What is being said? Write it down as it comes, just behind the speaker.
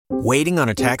Waiting on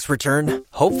a tax return?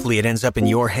 Hopefully it ends up in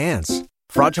your hands.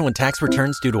 Fraudulent tax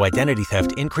returns due to identity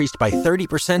theft increased by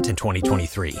 30% in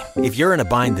 2023. If you're in a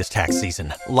bind this tax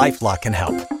season, LifeLock can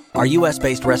help. Our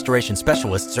U.S.-based restoration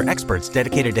specialists are experts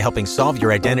dedicated to helping solve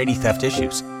your identity theft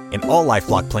issues. And all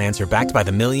LifeLock plans are backed by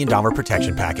the $1 Million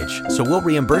Protection Package. So we'll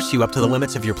reimburse you up to the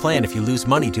limits of your plan if you lose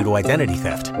money due to identity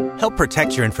theft. Help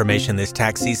protect your information this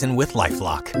tax season with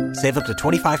LifeLock. Save up to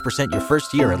 25% your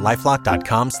first year at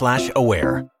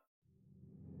LifeLock.com/aware.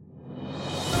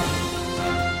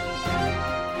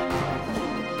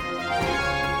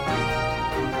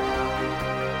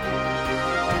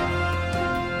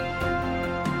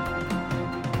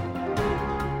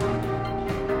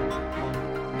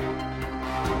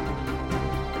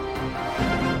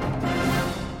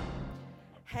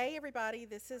 Hey everybody,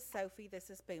 this is Sophie, this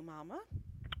is Boo Mama.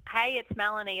 Hey, it's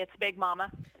Melanie, it's Big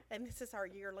Mama. And this is our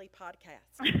yearly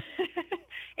podcast.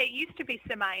 It used to be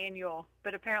semi-annual,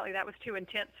 but apparently that was too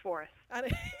intense for us.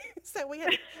 So we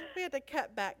had to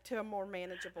cut back to a more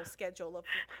manageable schedule of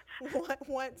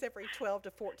once every 12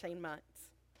 to 14 months.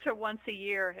 So once a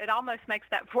year. It almost makes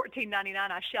that $14.99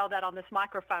 I shelled out on this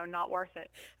microphone not worth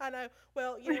it. I know.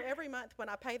 Well, every month when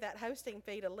I pay that hosting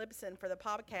fee to Libsyn for the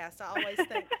podcast, I always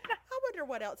think, I wonder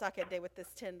what else I could do with this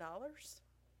 $10.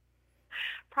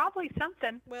 Probably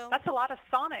something. Well, that's a lot of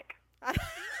Sonic. I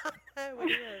know,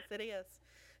 it is.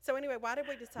 So anyway, why did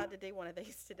we decide to do one of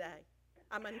these today?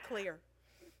 I'm unclear.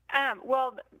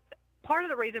 Well, part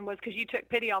of the reason was because you took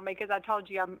pity on me because I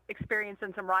told you I'm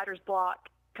experiencing some writer's block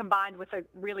combined with a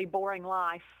really boring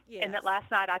life. Yes. And that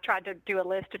last night I tried to do a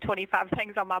list of 25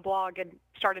 things on my blog and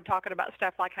started talking about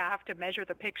stuff like how I have to measure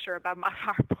the picture above my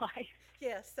fireplace.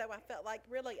 Yes, so I felt like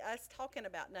really us talking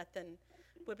about nothing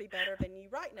would be better than you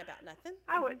writing about nothing.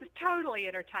 Oh, it was totally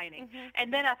entertaining. Mm-hmm.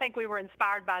 And then I think we were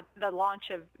inspired by the launch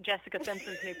of Jessica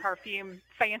Simpson's new perfume,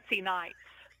 Fancy Nights.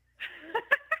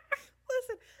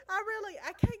 Listen,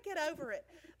 I can't get over it.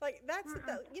 Like, that's,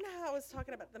 how I was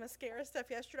talking about the mascara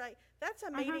stuff yesterday? That's a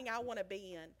meeting I want to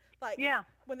be in. Like,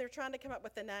 when they're trying to come up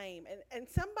with a name. And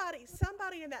somebody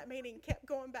in that meeting kept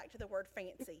going back to the word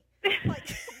fancy. Like,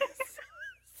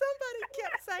 somebody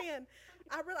kept saying,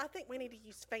 I think we need to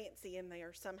use fancy in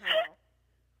there somehow.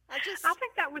 I think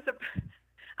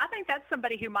that's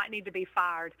somebody who might need to be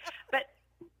fired. But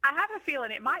I have a feeling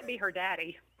it might be her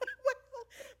daddy. Well,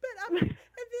 but I mean,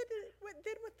 and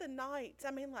then with the nights,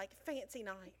 I mean, like fancy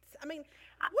nights. I mean,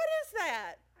 what is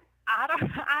that?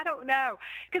 I don't know.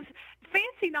 Because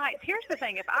fancy nights, here's the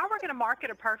thing. If I were going to market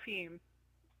a perfume,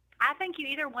 I think you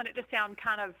either want it to sound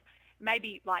kind of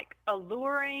maybe like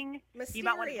alluring. Mysterious. You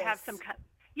might want it to have some kind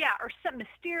or something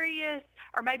mysterious,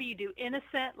 or maybe you do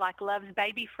innocent, like Love's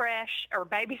Baby Fresh or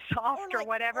Baby Soft or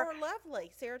whatever. Or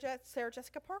Lovely. Sarah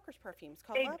Jessica Parker's perfume is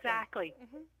called Exactly.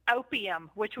 Lovely. Mm-hmm.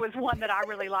 Opium, which was one that I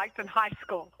really liked in high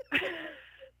school.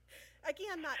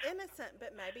 Again, not innocent,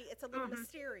 but maybe it's a little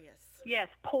mysterious. Yes,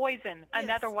 Poison,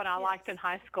 another one I liked in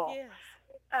high school. Yes.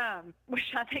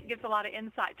 Which I think gives a lot of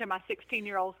insight to my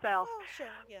 16-year-old self. Oh, sure,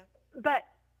 yeah. But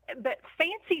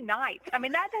Fancy Nights, I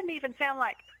mean, that doesn't even sound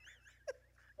like,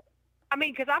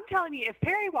 because I'm telling you, if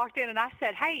Perry walked in and I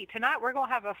said, hey, tonight we're going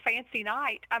to have a fancy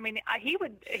night, I mean, he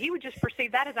would just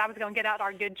perceive that as I was going to get out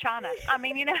our good china. I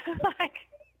mean, like.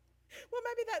 Well,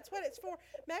 maybe that's what it's for.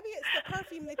 Maybe it's the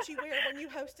perfume that you wear when you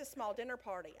host a small dinner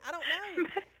party. I don't know.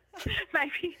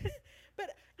 Maybe.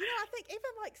 But, I think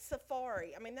even like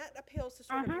Safari, I mean, that appeals to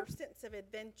sort of your sense of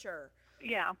adventure.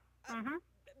 Yeah.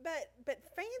 But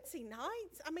Fancy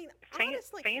Nights, I mean,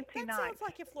 honestly, fancy that sounds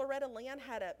like if Loretta Lynn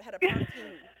had a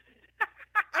perfume.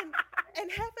 And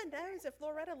heaven knows if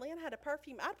Loretta Lynn had a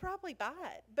perfume, I'd probably buy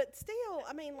it. But still,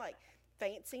 I mean, like,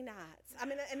 Fancy Nights. I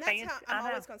mean, and that's how I'm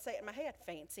always going to say it in my head,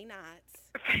 Fancy Nights.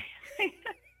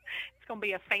 It's going to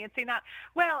be a fancy night.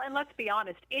 Well, and let's be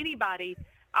honest, anybody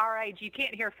our age, you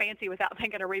can't hear fancy without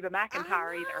thinking of Reba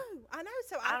McEntire either. I know.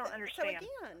 So I don't understand. So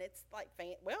again, it's like,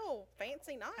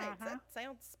 Fancy Nights. That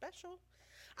sounds special.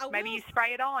 Maybe you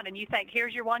spray it on and you think,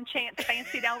 here's your one chance,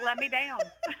 fancy, don't let me down.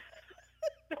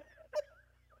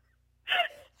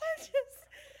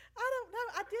 I don't know.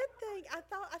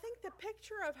 I think the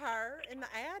picture of her in the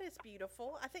ad is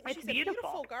beautiful. I think she's a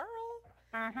beautiful girl.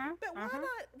 But why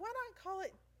not call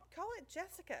it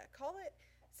Jessica? Call it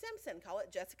Simpson. Call it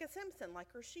Jessica Simpson,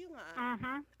 like her shoe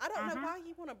line. I don't know why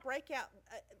you want to break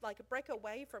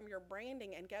away from your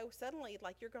branding and go suddenly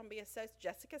like you're going to be associated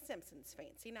Jessica Simpson's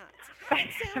Fancy Nights.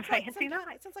 It sounds like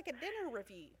a dinner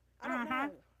review. I don't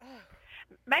know. Oh.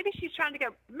 Maybe she's trying to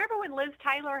go. Remember when Liz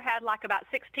Taylor had like about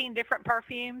 16 different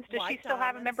perfumes? Does she still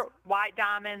have them? Remember White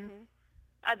Diamonds?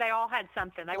 They all had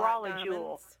something. They were all a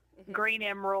jewel. green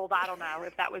emerald. I don't know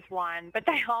if that was one, but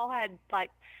they all had like,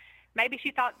 maybe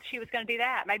she thought she was going to do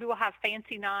that. Maybe we'll have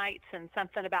fancy nights and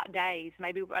something about days.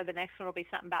 Maybe the next one will be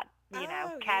something about,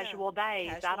 casual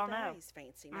days. Casual I don't know. Days,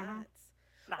 fancy nights.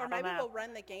 Or maybe we'll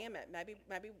run the gamut. Maybe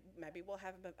we'll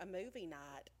have a movie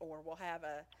night, or we'll have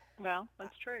Well,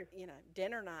 that's true.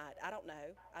 Dinner night. I don't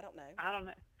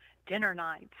know. Dinner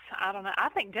nights. I don't know. I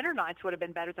think dinner nights would have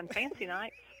been better than fancy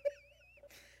nights.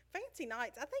 Fancy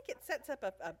nights. I think it sets up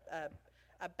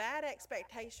a bad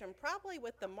expectation, probably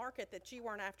with the market that you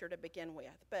weren't after to begin with.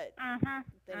 But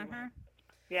anyway.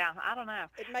 Yeah, I don't know.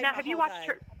 Now, have you watched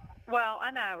her? Well, I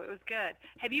know it was good.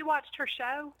 Have you watched her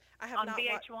show on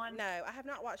VH1? No, I have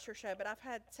not watched her show, but I've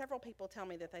had several people tell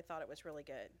me that they thought it was really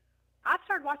good. I've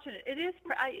started watching it. It is,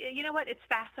 you know what? It's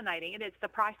fascinating. It is The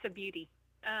Price of Beauty.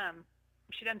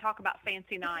 She doesn't talk about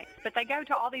fancy nights, but they go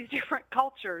to all these different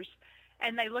cultures,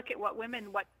 and they look at what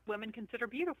women consider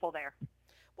beautiful there.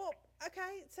 Well,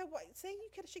 okay. So see,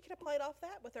 she could have played off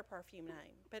that with her perfume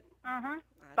name, but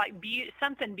like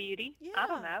something beauty. Yeah, I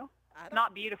don't know.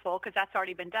 Not beautiful, because that's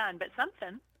already been done, but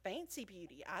something. Fancy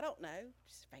beauty. I don't know.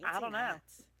 Just fancy I don't know.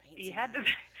 nights. Fancy You had nights.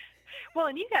 to. Well,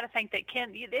 and you got to think that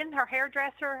Ken, isn't her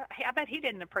hairdresser? I bet he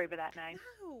didn't approve of that name.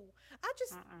 No, I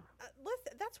just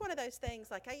listen. That's one of those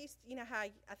things. Like how I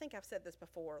think I've said this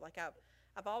before. Like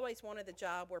I've always wanted the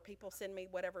job where people send me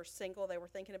whatever single they were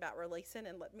thinking about releasing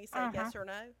and let me say yes or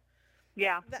no.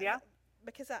 Yeah,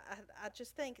 Because I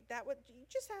just think you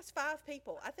just ask 5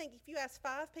 people. I think if you ask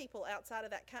 5 people outside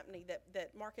of that company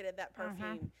that marketed that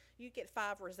perfume, you get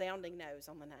 5 resounding no's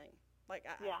on the name. Like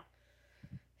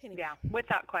Anyway. Yeah,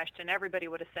 without question, everybody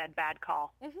would have said bad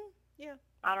call. Yeah.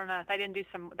 I don't know. They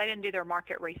didn't do their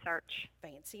market research.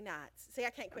 Fancy nights. See, I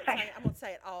can't quit saying it. I'm gonna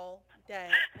say it all day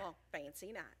long.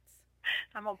 Fancy nights.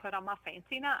 I'm gonna put on my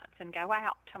fancy nights and go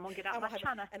out. I'm gonna get out my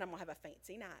china. And I'm gonna have a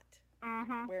fancy night.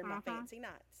 Wearing my fancy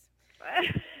nights.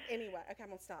 Anyway, okay, I'm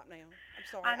gonna stop now. I'm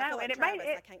sorry. I know, I feel like and Travis,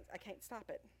 I can't stop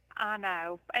it. I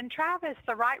know. And Travis,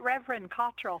 the Right Reverend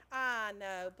Cottrell. I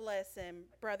know, bless him,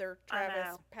 Brother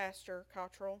Travis, Pastor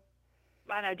Cottrell.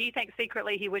 I know. Do you think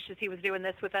secretly he wishes he was doing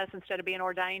this with us instead of being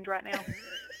ordained right now?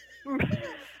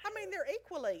 I mean, they're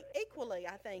equally,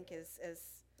 I think,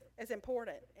 as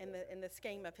important in the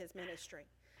scheme of his ministry.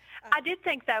 I did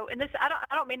think, though, and this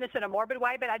I don't mean this in a morbid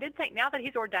way, but I did think now that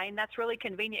he's ordained, that's really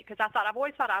convenient, because I've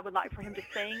always thought I would like for him to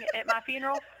sing at my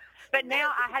funeral, but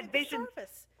now I had visions.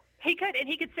 He could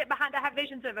sit behind. I have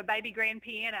visions of a baby grand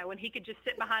piano, and he could just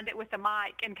sit behind it with the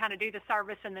mic and kind of do the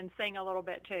service and then sing a little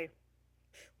bit too.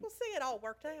 Well, see, it all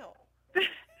worked out.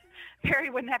 Perry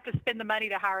wouldn't have to spend the money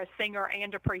to hire a singer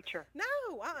and a preacher. No,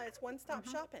 it's one-stop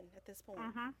shopping at this point.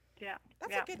 Yeah,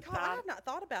 that's a good call. I have not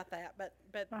thought about that, but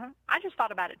I just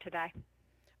thought about it today.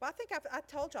 Well, I think I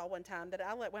told y'all one time that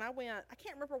when I went, I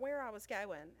can't remember where I was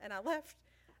going, and I left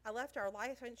our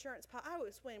life insurance. It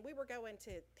was when we were going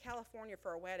to California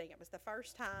for a wedding. It was the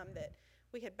first time that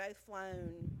we had both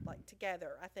flown like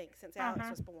together, I think, since Alex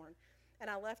was born. And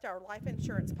I left our life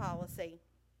insurance policy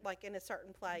like in a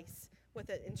certain place with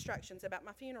the instructions about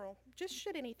my funeral. Just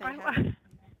should anything happen.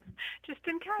 Just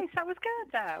in case. That was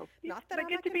good, though. Not that I'm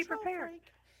good to be prepared.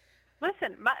 Freak.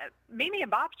 Listen, Mimi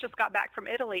and Bob's just got back from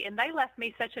Italy, and they left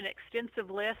me such an extensive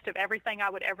list of everything I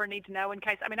would ever need to know in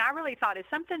case. I mean, I really thought, is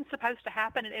something supposed to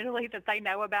happen in Italy that they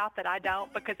know about that I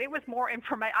don't? Because it was more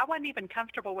information. I wasn't even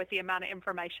comfortable with the amount of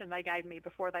information they gave me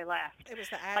before they left. It was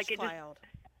the ash cloud.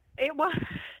 It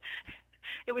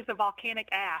was the volcanic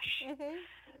ash.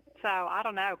 So I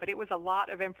don't know, but it was a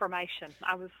lot of information.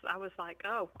 I was like,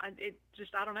 I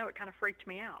don't know. It kind of freaked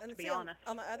me out, to be honest.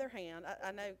 On the other hand,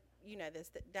 I know you know this,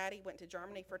 that Daddy went to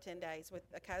Germany for 10 days with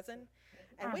a cousin,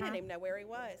 and we didn't even know where he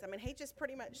was. I mean, he just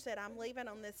pretty much said, I'm leaving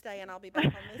on this day, and I'll be back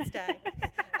on this day.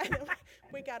 And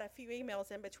we got a few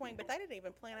emails in between, but they didn't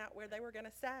even plan out where they were going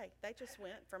to stay. They just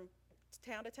went from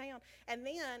town to town. And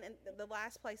then the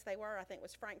last place they were, I think,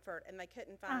 was Frankfurt, and they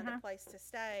couldn't find a place to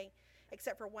stay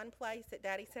except for one place that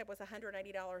Daddy said was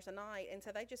 $180 a night, and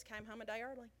so they just came home a day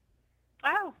early.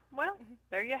 Oh, well,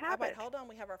 there you have it. Wait, hold on.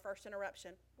 We have our first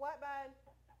interruption. What, bud?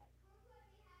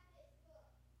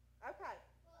 Okay.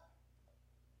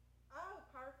 Oh,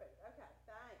 perfect. Okay,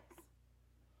 thanks.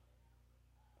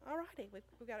 All righty.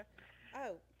 We've got to,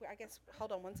 I guess,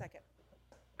 hold on one second.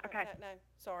 Okay. No,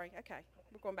 sorry. Okay.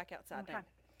 We're going back outside now.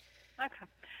 Okay.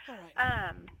 All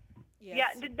right.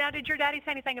 Yes. Yeah. Did your daddy say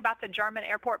anything about the German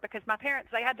airport? Because my parents,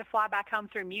 they had to fly back home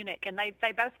through Munich, and they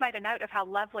both made a note of how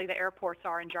lovely the airports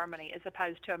are in Germany as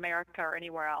opposed to America or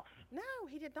anywhere else. No,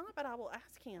 he did not, but I will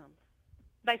ask him.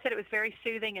 They said it was very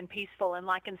soothing and peaceful, and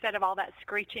like instead of all that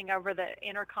screeching over the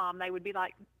intercom, they would be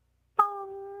like,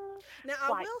 bong, Now, I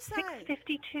Flight will say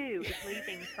 652 is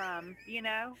leaving from, they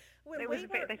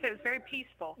said it was very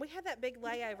peaceful. We had that big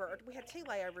layover. We had 2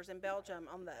 layovers in Belgium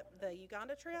on the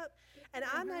Uganda trip, and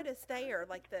I noticed there,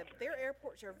 like their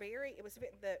airports are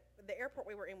the airport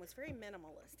we were in was very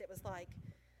minimalist. It was like,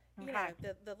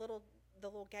 the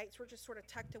little gates were just sort of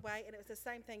tucked away, and it was the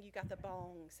same thing. You got the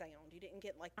bong sound. You didn't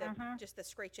get like just the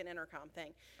screeching intercom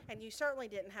thing, and you certainly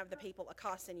didn't have the people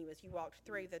accosting you as you walked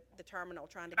through the terminal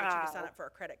trying to get you to sign up for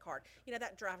a credit card.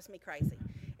 That drives me crazy.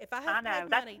 If I have paid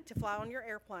money to fly on your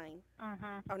airplane,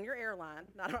 on your airline,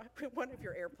 not one of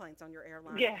your airplanes on your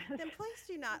airline, then please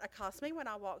do not accost me when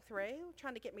I walk through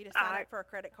trying to get me to sign up for a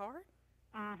credit card.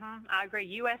 I agree.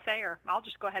 U.S. Air. I'll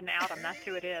just go ahead and out them. That's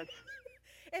who it is.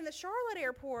 In the Charlotte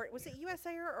airport, was it U.S.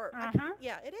 Air or?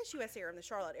 Yeah, it is U.S. Air in the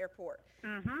Charlotte airport.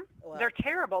 Well, they're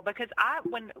terrible because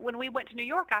when we went to New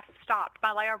York, I stopped. My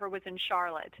layover was in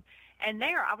Charlotte, and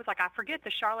there I was like, I forget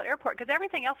the Charlotte airport because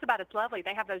everything else about it's lovely.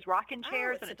 They have those rocking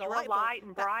chairs and it's real light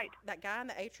and bright. That guy in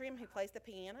the atrium who plays the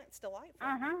piano, it's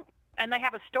delightful. And they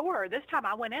have a store. This time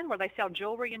I went in where they sell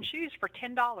jewelry and shoes for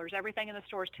 $10. Everything in the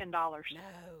store is $10. No,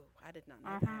 I did not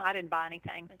know that. I didn't buy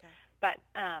anything. Okay. But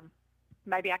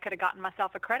maybe I could have gotten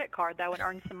myself a credit card, though, and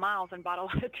earned some miles and bought a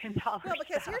lot of $10 Well,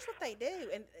 because stuff. here's what they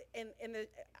do.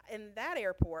 In that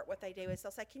airport, what they do is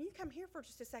they'll say, can you come here for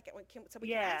just a second so we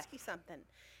can ask you something?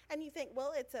 And you think,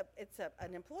 well, it's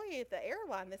an employee of the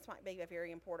airline. This might be a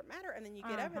very important matter. And then you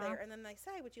get over there, and then they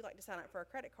say, would you like to sign up for a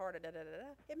credit card?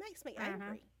 It makes me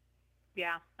angry.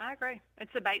 Yeah, I agree.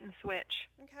 It's a bait and switch.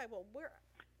 Okay, well,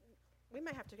 we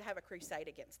may have to have a crusade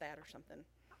against that or something.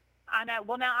 I know.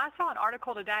 Well, now I saw an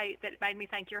article today that made me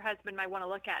think your husband may want to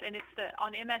look at, and it's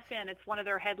on MSN. It's one of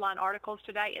their headline articles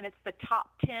today, and it's the top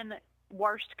 10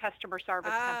 worst customer service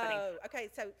companies. Oh, okay.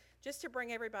 So just to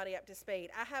bring everybody up to speed,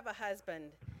 I have a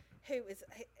husband who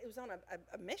was on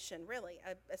a mission, really,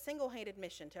 a single-handed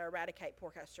mission to eradicate poor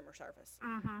customer service,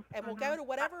 and will go to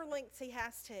whatever lengths he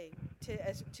has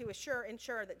to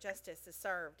ensure that justice is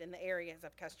served in the areas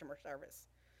of customer service.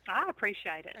 I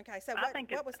appreciate it. Okay, so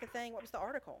what was the thing? What was the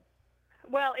article?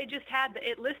 Well,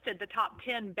 it listed the top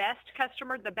 10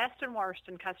 the best and worst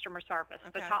in customer service.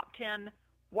 Okay. The top 10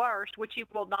 worst, which you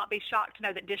will not be shocked to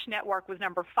know that Dish Network was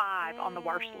number 5 on the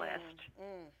worst list.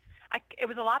 It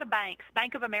was a lot of banks.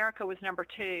 Bank of America was number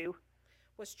 2.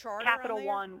 Was Charter Capital on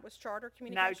there? One. Was Charter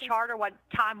Communications? No, Charter.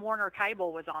 Time Warner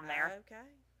Cable was on there. Okay.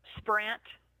 Sprint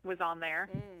was on there.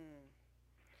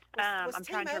 Was I'm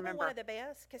trying to remember. one of the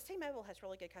best? Because T-Mobile has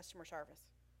really good customer service.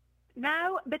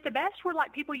 No, but the best were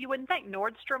like people you wouldn't think.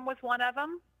 Nordstrom was one of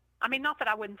them. I mean, not that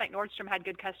I wouldn't think Nordstrom had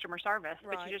good customer service,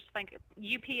 but you just think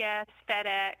UPS,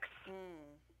 FedEx.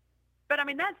 But I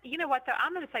mean, you know what though?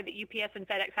 I'm going to say that UPS and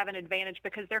FedEx have an advantage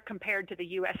because they're compared to the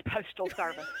U.S. Postal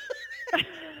Service.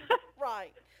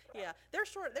 Right. Yeah, they're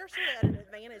sort of at an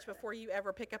advantage before you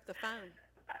ever pick up the phone.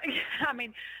 I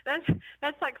mean,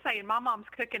 that's like saying my mom's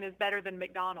cooking is better than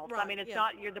McDonald's. Right, I mean, it's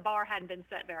not. The bar hadn't been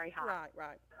set very high.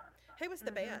 Right. Who was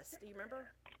the best? Do you remember?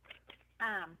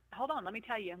 Hold on. Let me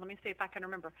tell you. Let me see if I can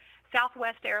remember.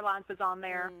 Southwest Airlines was on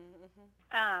there.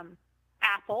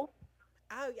 Apple.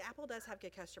 Oh, yeah, Apple does have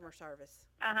good customer service.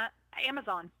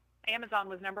 Amazon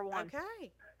was number 1.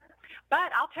 Okay.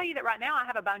 But I'll tell you that right now I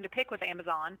have a bone to pick with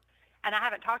Amazon. And I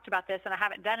haven't talked about this, and I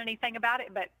haven't done anything about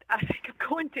it, but I think I'm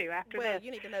going to after this. Well,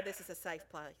 you need to know this is a safe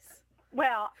place.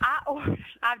 Well, I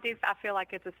feel like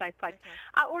it's a safe place. Okay.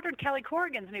 I ordered Kelly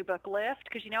Corrigan's new book, Lift,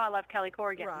 because I love Kelly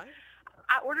Corrigan. Right.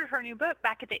 I ordered her new book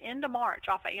back at the end of March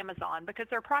off of Amazon because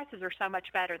their prices are so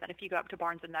much better than if you go up to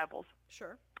Barnes & Noble's.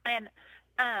 Sure. And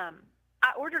I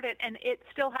ordered it, and it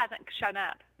still hasn't shown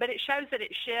up. But it shows that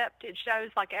it shipped. It shows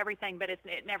like everything, but it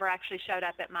never actually showed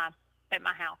up at my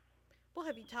house. Well,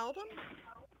 have you told them?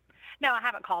 No, I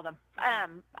haven't called them.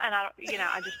 And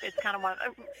it's kind of one.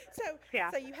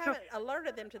 So you haven't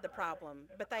alerted them to the problem,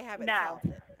 but they haven't solved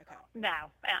it. Okay.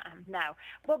 No.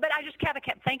 Well, but I just kind of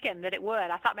kept thinking that it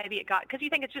would. I thought maybe it because you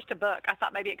think it's just a book. I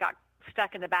thought maybe it got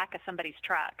stuck in the back of somebody's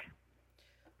truck.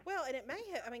 Well, and it may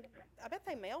have. I mean, I bet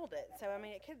they mailed it. So I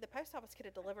mean, the post office could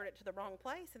have delivered it to the wrong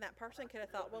place, and that person could have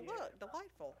thought, well, look,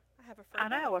 delightful. I have a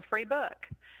free. A free book.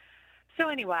 So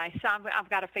anyway, I've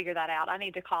got to figure that out. I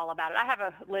need to call about it. I have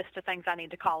a list of things I need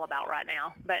to call about right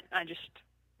now, but I just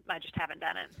haven't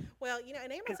done it. Well,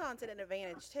 and Amazon's at an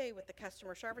advantage too with the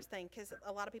customer service thing because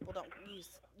a lot of people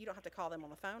you don't have to call them on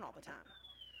the phone all the time.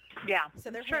 Yeah.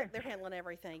 So they're handling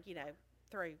everything,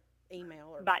 through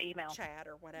email or by email, chat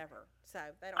or whatever. So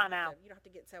you don't have to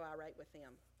get so irate with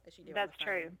them as you do. That's on the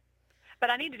phone. true. But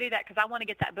I need to do that because I want to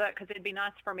get that book because it'd be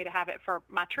nice for me to have it for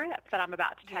my trip that I'm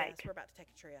about to take. Yes, we're about to take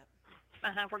a trip.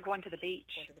 We're going to the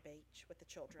beach. Going to the beach with the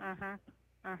children.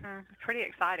 Pretty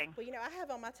exciting. Well, I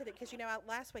have on my to-do, because,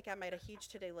 last week I made a huge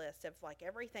to-do list of, like,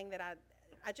 everything that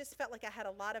I just felt like I had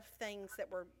a lot of things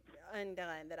that were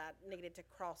undone that I needed to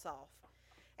cross off.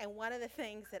 And one of the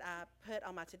things that I put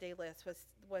on my to-do list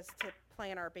was to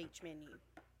plan our beach menu.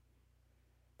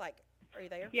 Like, are you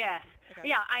there? Yes. Okay.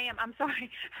 Yeah, I am. I'm sorry.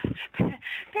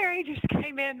 Perry just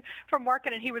came in from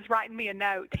working, and he was writing me a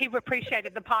note. He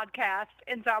appreciated the podcast,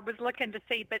 and so I was looking to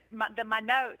see. But my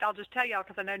note, I'll just tell y'all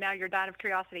because I know now you're dying of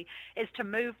curiosity, is to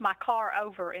move my car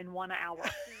over in 1 hour.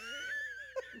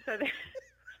 So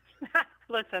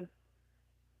listen.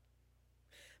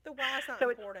 The why's not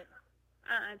important.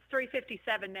 It's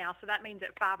 3:57 now, so that means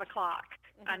at 5 o'clock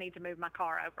I need to move my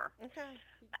car over. Okay.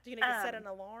 Do you need to set an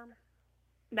alarm?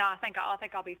 No, I think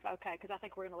I'll be okay because I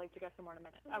think we're going to leave to go somewhere in a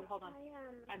minute. Oh, hold on.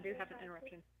 I do have an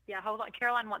interruption. Yeah, hold on.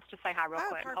 Caroline wants to say hi real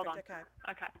quick. Perfect. Hold on.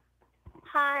 Okay.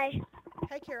 Hi.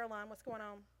 Hey, Caroline. What's going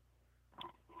on?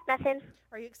 Nothing.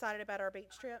 Are you excited about our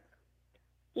beach trip?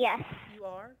 Yes. You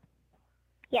are?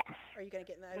 Yes. Are you going to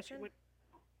get in the ocean?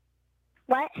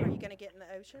 What? Are you going to get in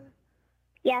the ocean?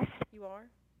 Yes. You are?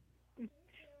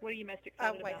 What are you most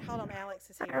excited about? Oh, wait. Hold on. Alex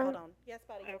is here. Hold on. Yes,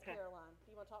 buddy. It's Okay. Caroline.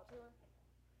 Do you want to talk to her?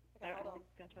 Okay, hold on.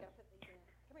 Gotcha. Gotta put these in.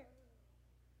 Come here.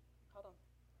 Hold on.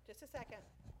 Just a second.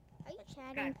 Are you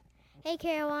chatting? Hey,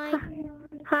 Caroline.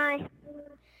 Hi.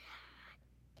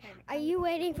 Are you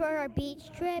waiting for our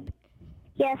beach trip?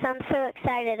 Yes, I'm so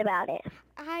excited about it.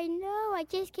 I know. I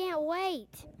just can't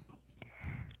wait.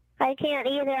 I can't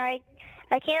either. I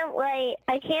can't wait.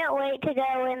 I can't wait to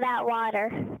go in that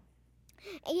water.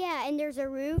 Yeah, and there's a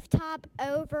rooftop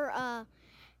over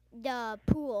the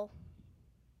pool.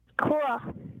 Cool.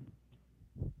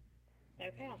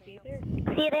 Okay, I'll see you there.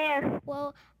 See you there.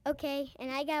 Well, okay,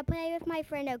 and I gotta play with my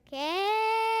friend,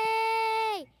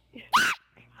 okay?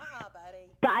 Buddy.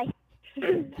 Bye.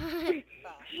 Bye.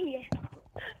 Yeah.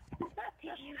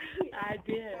 I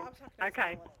did. No, I'm talking to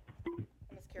Okay.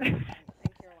 Miss Caroline.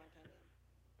 And Caroline came in.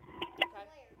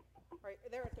 Okay. Right,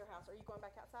 they're at their house. Are you going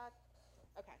back outside?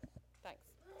 Okay. Thanks.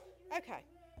 Okay.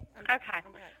 Okay.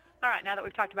 All right, now that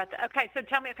we've talked about that. Okay, so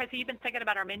tell me, so you've been thinking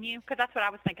about our menu? Because that's what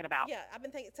I was thinking about. Yeah, I've been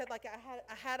thinking, so like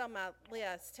I had on my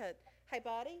list to, hey,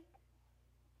 buddy.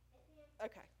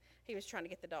 Okay. He was trying to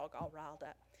get the dog all riled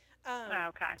up.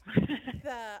 Okay.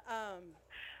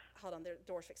 Hold on, the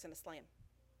door's fixing to slam.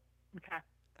 Okay.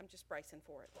 I'm just bracing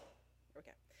for it.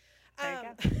 Okay. There you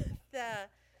go.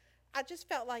 I just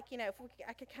felt like, if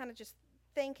I could kind of just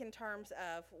think in terms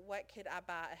of what could I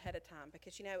buy ahead of time,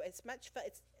 because, it's much fun.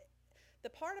 It's the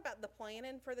part about the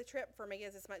planning for the trip for me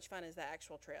is as much fun as the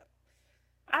actual trip.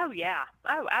 Oh, yeah.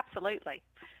 Oh, absolutely.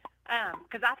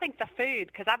 Because I think the food,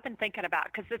 because I've been thinking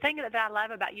about, because the thing that I love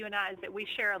about you and I is that we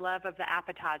share a love of the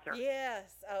appetizer.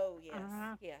 Yes. Oh, yes.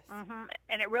 Yes. Mm-hmm.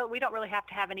 And we don't really have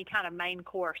to have any kind of main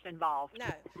course involved. No.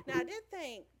 Now, I did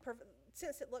think,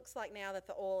 since it looks like now that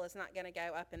the oil is not going to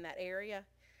go up in that area,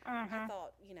 I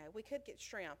thought, we could get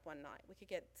shrimp one night. We could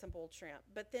get some boiled shrimp.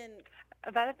 But then...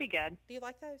 That'd be good. Do you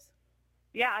like those?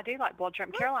 Yeah, I do like boiled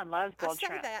shrimp. Caroline loves boiled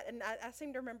shrimp. I say that, and I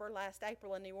seem to remember last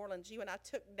April in New Orleans, you and I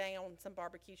took down some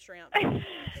barbecue shrimp.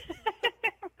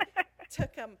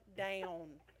 Took them down.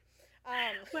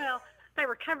 Well, they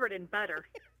were covered in butter.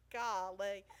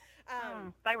 Golly.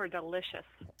 They were delicious.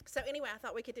 So anyway, I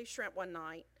thought we could do shrimp one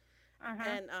night.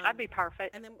 And that'd be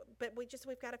perfect. And then, but we've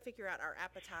got to figure out our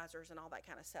appetizers and all that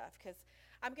kind of stuff, because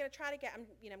I'm going to try to get, I'm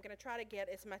going to try to get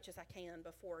as much as I can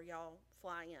before y'all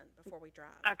fly in, before we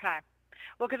drive. Okay.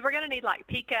 Well, because we're going to need like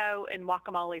pico and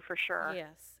guacamole for sure.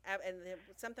 Yes, and then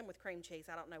something with cream cheese.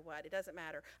 I don't know what. It doesn't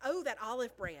matter. Oh, that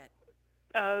olive bread.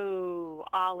 Oh,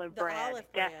 olive bread.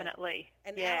 Olive bread. Definitely.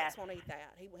 And yes. Alex won't eat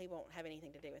that. He won't have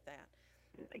anything to do with that.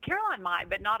 Caroline might,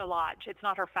 but not a lot. It's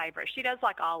not her favorite. She does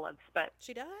like olives, but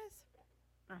she does.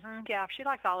 Yeah, she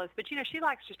likes olives, but she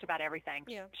likes just about everything.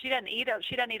 Yeah. She doesn't eat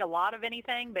a lot of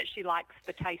anything, but she likes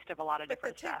the taste of a lot of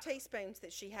different stuff. But the 2 teaspoons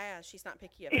that she has, she's not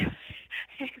picky about.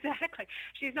 Exactly.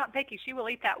 She's not picky. She will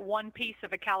eat that one piece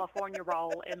of a California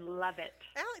roll and love it.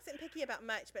 Alex isn't picky about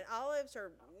much, but olives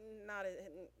are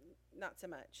not so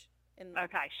much.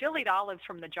 Okay, she'll eat olives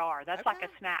from the jar. That's like a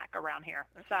snack around here.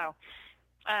 Okay. So,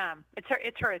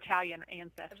 it's her Italian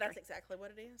ancestry. That's exactly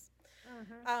what it is.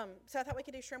 So I thought we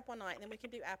could do shrimp one night, and then we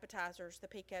could do appetizers, the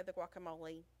pico, the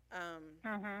guacamole.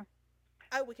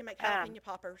 Oh, we can make jalapeno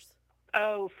poppers.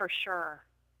 Oh, for sure.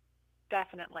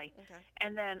 Definitely. Okay.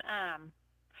 And then,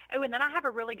 and then I have a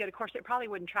really good, of course, it probably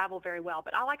wouldn't travel very well,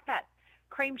 but I like that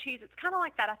cream cheese. It's kind of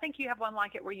like that. I think you have one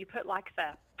like it where you put like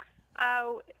the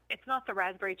Oh, it's not the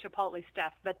raspberry chipotle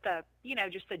stuff, but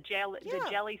just the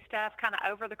jelly stuff kind of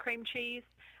over the cream cheese.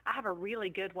 I have a really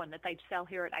good one that they sell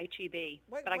here at H-E-B,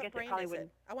 but I guess it probably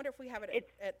wouldn't. I wonder if we have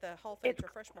it at the Whole Foods or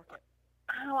Fresh Market.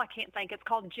 Oh, I can't think. It's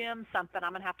called Jim something.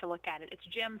 I'm going to have to look at it. It's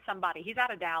Jim somebody. He's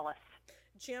out of Dallas.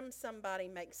 Jim somebody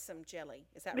makes some jelly.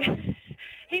 Is that right?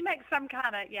 He makes some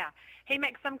kind of,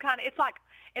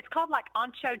 it's called like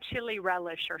ancho chili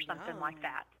relish or something like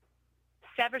that.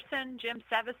 Severson, Jim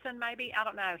Severson, maybe. I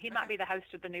don't know. He might be the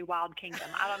host of the new Wild Kingdom.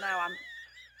 I don't know.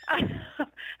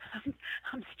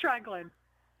 I'm struggling.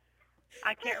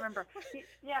 I can't remember.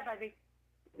 Yeah, baby.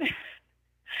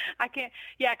 I can't.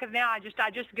 Yeah, because now I just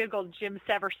Googled Jim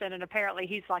Severson, and apparently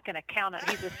he's like an accountant.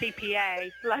 He's a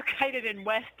CPA located in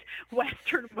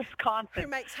western Wisconsin. Who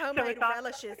makes homemade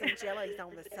relishes and jellies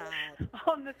on the side.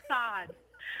 On the side.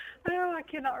 Oh, I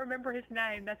cannot remember his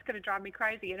name. That's going to drive me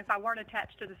crazy. And if I weren't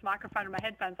attached to this microphone or my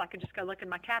headphones, I could just go look in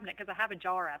my cabinet because I have a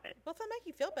jar of it. Well, if I make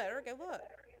you feel better, go look.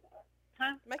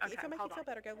 Huh? If I make you feel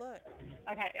better, go look.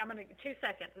 Okay, I'm going to 2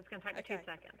 seconds. It's going to take me 2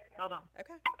 seconds. Hold on.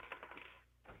 Okay.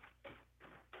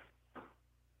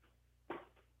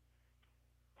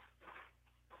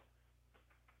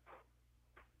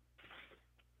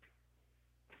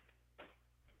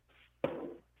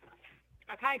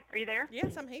 Okay, are you there?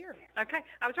 Yes, I'm here. Okay,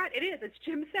 I was right. It is. It's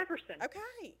Jim Severson.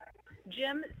 Okay.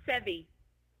 Jim Sevy,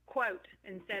 quote,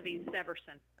 and Sevy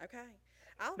Severson. Okay.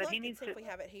 I'll look and see if we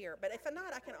have it here. But if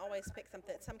not, I can always pick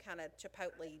some kind of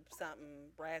chipotle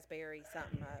something, raspberry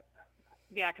something up.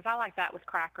 Yeah, because I like that with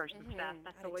crackers and stuff.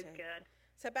 That's always good.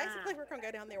 So basically, we're going to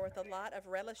go down there with a lot of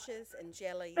relishes and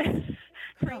jellies,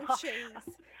 cream cheese,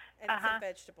 and some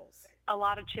vegetables. A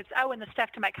lot of chips. Oh, and the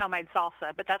stuff to make homemade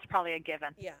salsa, but that's probably a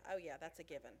given. Yeah. Oh, yeah, that's a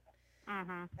given.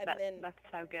 Mm-hmm. And that's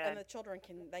so good. And the children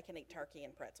can eat turkey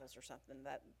and pretzels or something.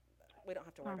 That we don't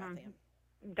have to worry about them.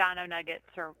 Dino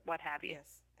nuggets or what have you.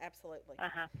 Yes, absolutely.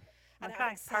 Okay, I'm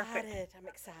excited. perfect. I'm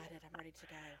excited. I'm ready to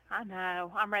go. I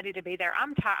know. I'm ready to be there.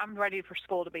 I'm ready for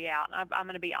school to be out. I'm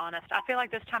going to be honest. I feel like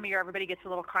this time of year everybody gets a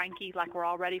little cranky, like we're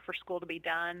all ready for school to be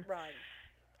done. Right.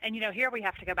 And here we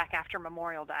have to go back after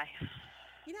Memorial Day.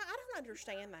 I don't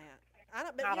understand that. I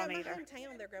don't either. My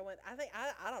hometown, they're going.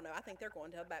 I don't know. I think they're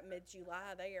going to about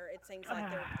mid-July. There, it seems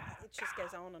like it just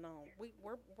goes on and on.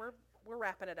 We're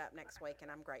wrapping it up next week, and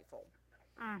I'm grateful.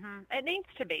 Mm-hmm. It needs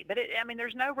to be, but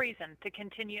there's no reason to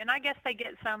continue. And I guess they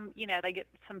get some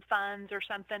funds or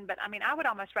something. But I would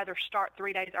almost rather start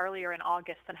 3 days earlier in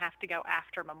August than have to go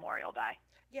after Memorial Day.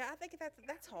 Yeah, I think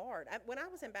that's hard. When I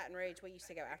was in Baton Rouge, we used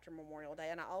to go after Memorial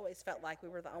Day, and I always felt like we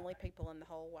were the only people in the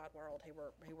whole wide world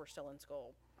who were still in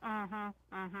school. Well,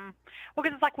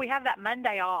 because it's like we have that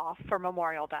Monday off for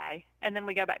Memorial Day, and then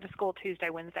we go back to school Tuesday,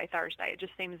 Wednesday, Thursday. It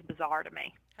just seems bizarre to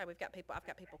me. Hey, I've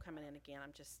got people coming in again.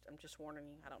 I'm just warning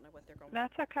you. I don't know what they're going to.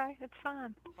 That's okay. It's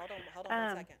fine. Hold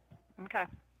on 1 second. Okay.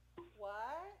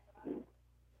 What?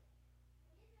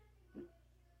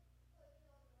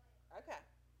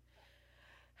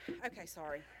 Okay,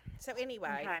 sorry. So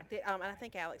anyway, and I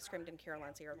think Alex screamed in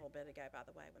Caroline's ear a little bit ago, by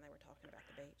the way, when they were talking about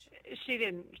the beach. She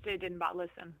didn't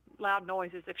listen. Loud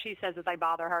noises. If she says that they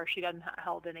bother her,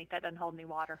 that doesn't hold any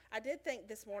water. I did think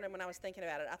this morning when I was thinking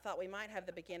about it, I thought we might have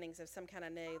the beginnings of some kind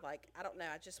of new, like, I don't know,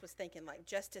 I just was thinking like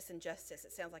Justice and Justice.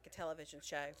 It sounds like a television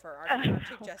show for our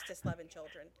two justice-loving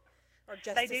children. Or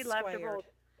Justice They do love Squared. the rules.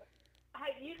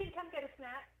 Hey, you can come get a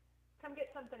snack. Come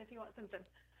get something if you want something.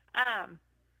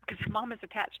 Because Mom is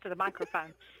attached to the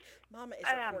microphone. Mama is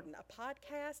recording a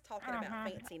podcast talking about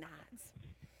fancy nights.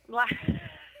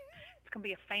 It's going to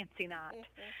be a fancy night.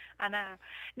 I know.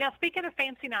 Now, speaking of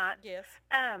fancy nights, yes.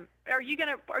 Are you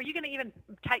gonna even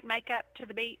take makeup to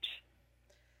the beach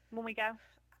when we go?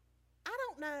 I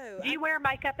don't know. Do you wear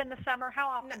makeup in the summer? How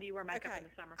often do you wear makeup in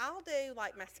the summer? I'll do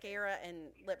like mascara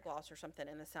and lip gloss or something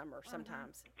in the summer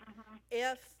sometimes.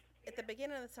 If at the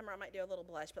beginning of the summer I might do a little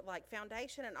blush, but like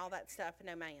foundation and all that stuff,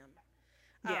 no ma'am.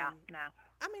 Yeah, no.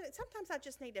 Sometimes I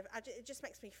just need to, it just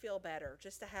makes me feel better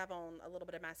just to have on a little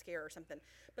bit of mascara or something.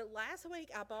 But last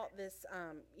week I bought this,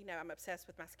 I'm obsessed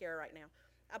with mascara right now.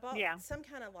 I bought some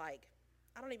kind of like,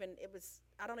 I don't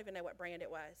even know what brand it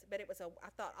was, but I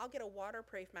thought I'll get a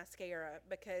waterproof mascara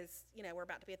because, we're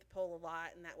about to be at the pool a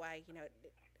lot and that way,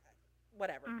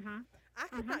 whatever. I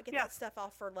could not get that stuff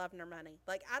off for love nor money.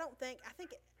 Like,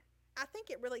 I think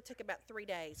it really took about 3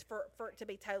 days for it to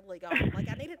be totally gone. Like,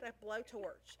 I needed a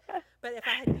blowtorch. But if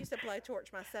I had used a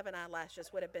blowtorch, my 7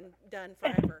 eyelashes would have been done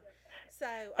forever. So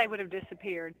they would have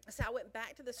disappeared. So I went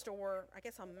back to the store, I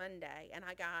guess on Monday, and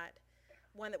I got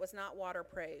one that was not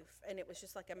waterproof, and it was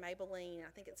just like a Maybelline.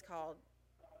 I think it's called,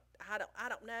 I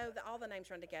don't know, all the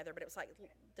names run together, but it was like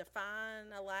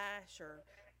Define a Lash or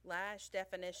lash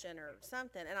definition or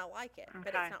something, and I like it,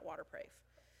 but it's not waterproof.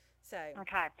 So.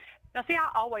 Okay. Now, see, I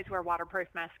always wear waterproof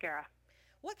mascara.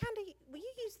 What kind do you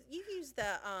use? You use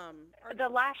the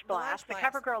Lash Blast. The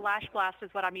CoverGirl Lash Blast is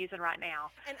what I'm using right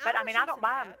now. And but I mean, I don't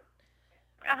buy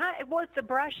them. Well, the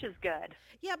brush is good.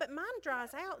 Yeah, but mine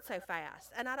dries out so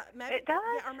fast, and I don't. Maybe, it does.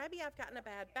 Yeah, or maybe I've gotten a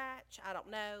bad batch. I don't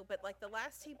know, but like the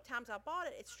last 2 times I bought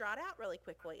it, it's dried out really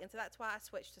quickly, and so that's why I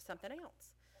switched to something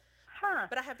else. Huh.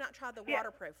 But I have not tried the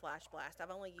waterproof Lash Blast. I've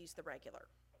only used the regular.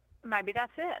 Maybe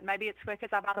that's it. Maybe it's because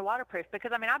I buy the waterproof. Because,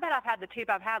 I mean, I bet I've had the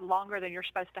tube I've had longer than you're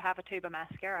supposed to have a tube of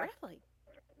mascara. Really?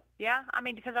 Yeah. I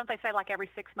mean, because don't they say like every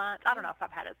 6 months? I don't know if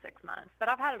I've had it 6 months, but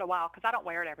I've had it a while because I don't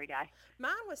wear it every day.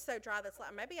 Mine was so dry that's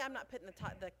like, maybe I'm not putting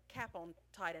the cap on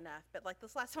tight enough. But like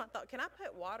this last time I thought, can I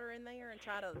put water in there and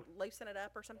try to loosen it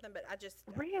up or something? But I just.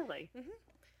 Really? Mm-hmm.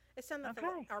 It's something okay.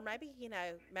 Or maybe,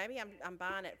 maybe I'm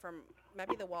buying it from,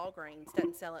 maybe the Walgreens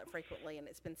doesn't sell it frequently and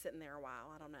it's been sitting there a while.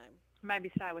 I don't know.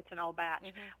 Maybe so. It's an old batch.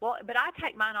 Mm-hmm. Well, but I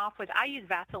take mine off I use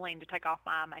Vaseline to take off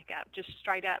my eye makeup, just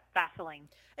straight up Vaseline.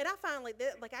 And I finally,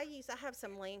 I have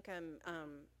some Lancome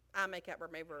eye makeup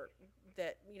remover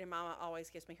that, Mama always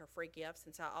gives me her free gifts.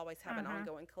 And so I always have an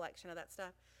ongoing collection of that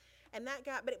stuff. And that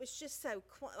got, but it was just so,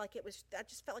 I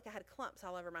just felt like I had clumps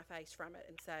all over my face from it.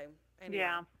 And so, anyway.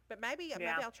 Yeah. But maybe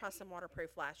I'll try some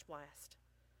waterproof Lash Blast.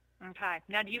 Okay.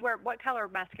 Now, do you wear, what color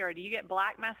mascara? Do you get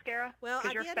black mascara? Well,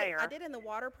 I did in the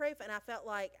waterproof, and I felt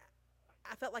like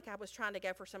I was trying to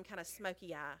go for some kind of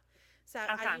smoky eye. So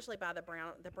I usually buy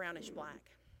the brownish black.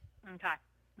 Okay.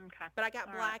 Okay. But I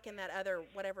got black in that other,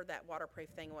 whatever that waterproof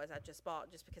thing was I just bought,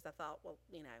 just because I thought, well,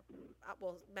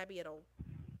 maybe it'll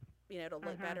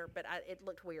look better, but it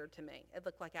looked weird to me. It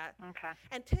looked like Okay.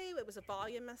 And 2, it was a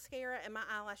volume mascara, and my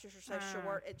eyelashes are so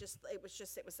short. It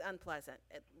was unpleasant.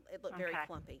 It looked very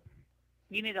clumpy.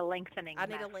 You need a lengthening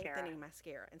mascara. I need a lengthening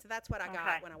mascara, and so that's what I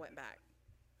got when I went back.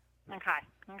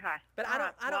 Okay. But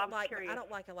I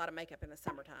don't like a lot of makeup in the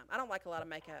summertime. I don't like a lot of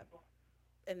makeup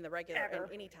in the regular,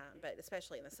 any time, but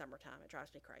especially in the summertime, it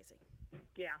drives me crazy.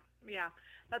 Yeah.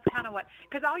 That's kind of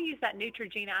because I'll use that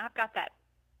Neutrogena. I've got that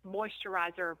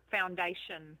moisturizer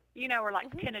foundation, or like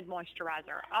tinted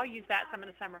moisturizer. I'll use that some in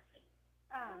the summer.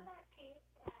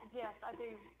 Yes, I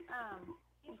do.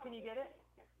 Can you get it?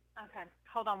 Okay.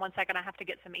 Hold on one second. I have to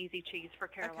get some easy cheese for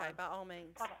Caroline. Okay, by all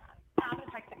means. I'm going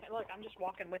to take look, I'm just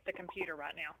walking with the computer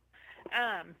right now.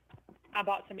 I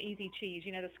bought some easy cheese,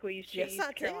 the squeezed cheese. Yes,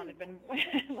 I Caroline did. Had been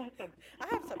listen. I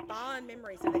have some fond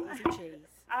memories of the easy cheese.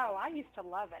 Oh, I used to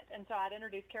love it. And so I'd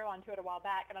introduced Caroline to it a while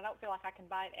back, and I don't feel like I can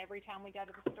buy it every time we go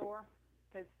to the store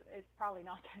because it's probably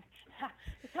not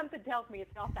something tells me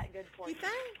it's not that good for you. You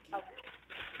think? Oh.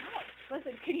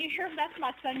 Listen, can you hear? That's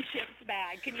my Sun Chips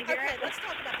bag. Can you hear it? Okay, let's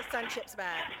talk about the Sun Chips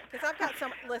bag. Because I've got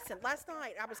some, listen, last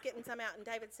night I was getting some out and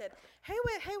David said, who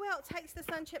else takes the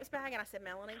Sun Chips bag? And I said,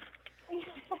 Melanie.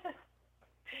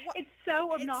 It's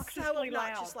so obnoxiously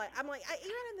loud. I'm like,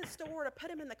 even in the store to put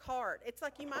them in the cart, it's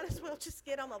like you might as well just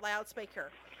get on the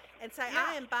loudspeaker and say,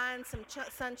 I am buying some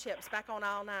Sun Chips back on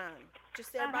aisle 9.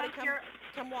 Just everybody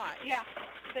come watch. Yeah.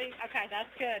 See, okay, that's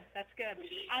good.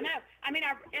 I know. I mean,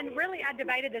 I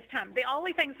debated this time. The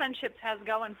only thing Sun Chips has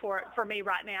going for it for me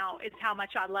right now is how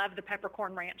much I love the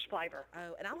peppercorn ranch flavor.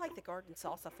 Oh, and I like the garden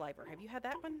salsa flavor. Have you had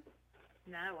that one?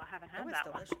 No, I haven't had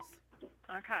that one. Delicious.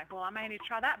 Okay, well, I may need to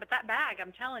try that. But that bag,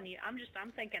 I'm telling you,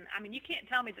 I'm thinking, I mean, you can't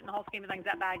tell me that in the whole scheme of things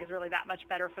that bag is really that much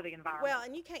better for the environment. Well,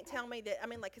 and you can't tell me that,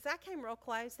 because I came real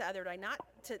close the other day not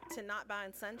to not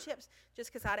buying Sun Chips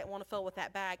just because I didn't want to fool with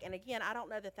that bag. And again, I don't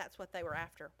know that that's what they were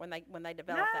after when they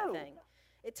developed that thing.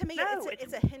 To me,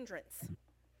 it's a hindrance.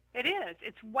 It is.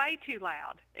 It's way too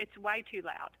loud.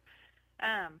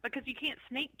 Because you can't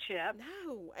sneak chip.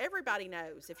 No, everybody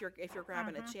knows if you're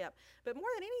grabbing a chip. But more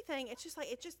than anything, it's just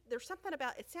there's something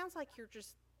about it. Sounds like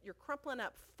you're crumpling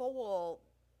up foil,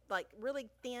 like really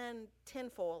thin tin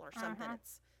foil or something.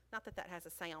 It's not that has a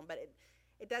sound, but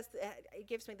it does. It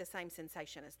gives me the same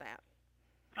sensation as that.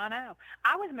 I know.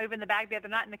 I was moving the bag the other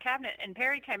night in the cabinet, and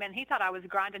Perry came in. He thought I was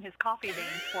grinding his coffee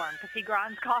beans for him because he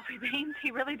grinds coffee beans.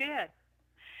 He really did.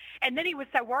 And then he was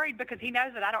so worried because he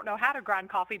knows that I don't know how to grind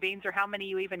coffee beans or how many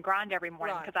you even grind every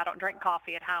morning because I don't drink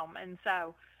coffee at home. And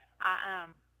so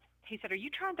he said, are you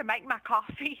trying to make my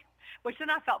coffee? Which then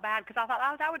I felt bad because I thought,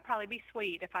 that would probably be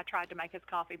sweet if I tried to make his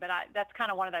coffee. But that's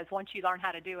kind of one of those, once you learn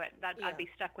how to do it, I'd be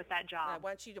stuck with that job.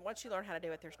 Once you learn how to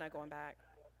do it, there's no going back.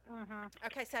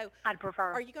 Okay, so I'd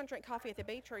prefer. Are you going to drink coffee at the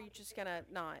beach or are you just going to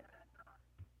not?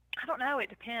 I don't know. It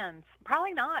depends.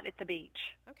 Probably not at the beach.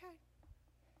 Okay.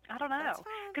 I don't know.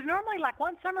 Because normally, like,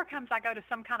 once summer comes, I go to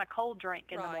some kind of cold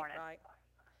drink in the morning. Right.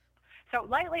 So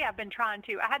lately I've been trying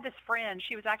to. I had this friend.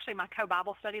 She was actually my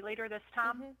co-Bible study leader this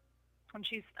time, and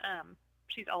she's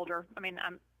older. I mean,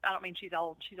 I don't mean she's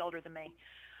old. She's older than me.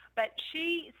 But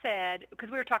she said, because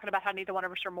we were talking about how neither one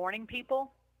of us are morning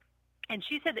people, and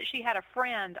she said that she had a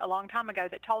friend a long time ago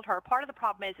that told her part of the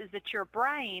problem is that your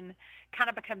brain kind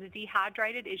of becomes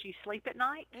dehydrated as you sleep at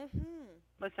night.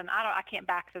 Listen, I can't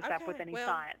back this up with any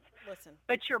science. Listen.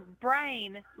 But your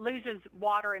brain loses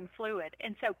water and fluid.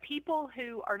 And so people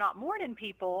who are not morning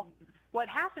people, what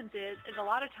happens is a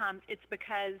lot of times it's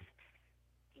because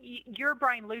your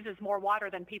brain loses more water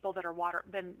than people that are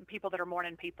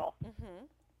morning people.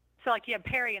 So like you have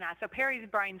Perry and I. So Perry's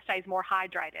brain stays more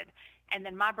hydrated, and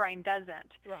then my brain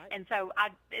doesn't. Right. And so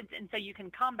so you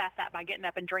can combat that by getting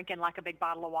up and drinking like a big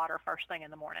bottle of water first thing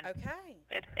in the morning. Okay.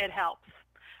 It helps.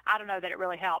 I don't know that it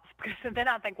really helps, because then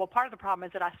I think, well, part of the problem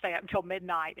is that I stay up until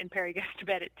midnight and Perry goes to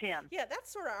bed at 10. Yeah,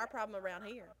 that's sort of our problem around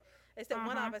here, is that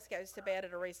one of us goes to bed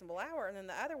at a reasonable hour, and then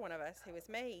the other one of us, who is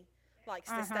me, likes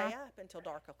to stay up until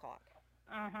dark o'clock.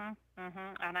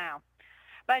 I know.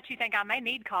 But you think I may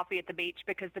need coffee at the beach,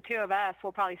 because the two of us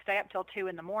will probably stay up till 2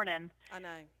 in the morning. I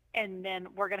know. And then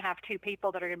we're going to have two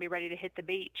people that are going to be ready to hit the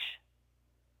beach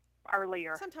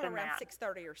earlier. Sometime around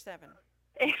 6:30 or 7.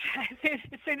 As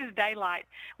soon as daylight.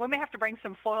 We may have to bring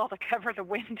some foil to cover the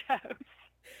windows.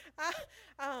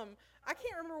 I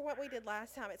can't remember what we did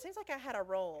last time. It seems like I had a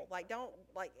rule.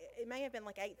 It may have been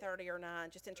like 8:30 or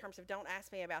 9, just in terms of don't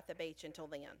ask me about the beach until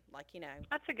then.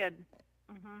 That's a good.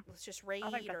 Let's just read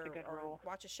or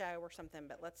watch a show or something,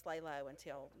 but let's lay low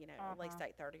until, at least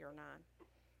 8:30 or 9.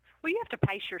 Well, you have to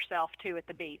pace yourself, too, at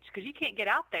the beach, because you can't get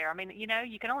out there. I mean,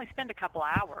 you can only spend a couple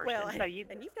hours. Well, and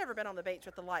you've never been on the beach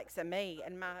with the likes of me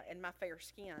and my fair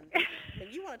skin. I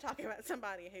mean, you want to talk about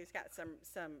somebody who's got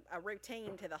a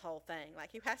routine to the whole thing,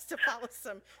 like who has to follow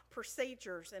some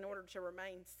procedures in order to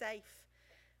remain safe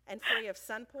and free of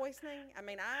sun poisoning. I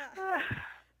mean,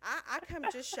 I come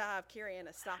just shy of carrying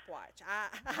a stopwatch.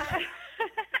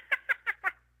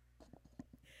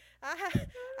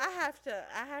 I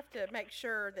have to make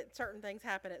sure that certain things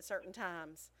happen at certain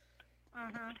times.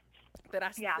 But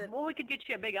well, we could get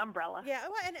you a big umbrella. Yeah,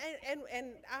 well,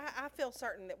 and I feel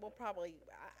certain that we'll probably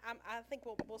I think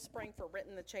we'll spring for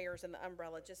renting the chairs and the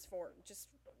umbrella just so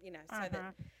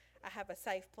that I have a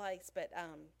safe place. But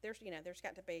there's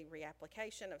got to be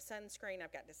reapplication of sunscreen.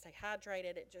 I've got to stay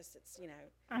hydrated. It's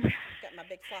got my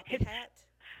big floppy hat.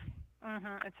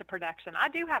 It's a production. I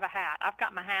do have a hat. I've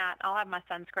got my hat. I'll have my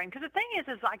sunscreen. Because the thing is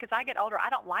like as I get older, I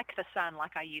don't like the sun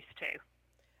like I used to.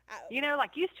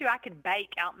 Used to I could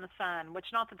bake out in the sun, which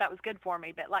not that was good for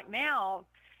me, but like now,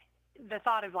 the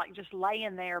thought of like just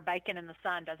laying there baking in the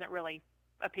sun doesn't really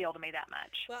appeal to me that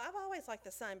much. Well, I've always liked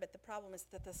the sun, but the problem is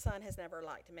that the sun has never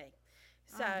liked me.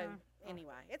 So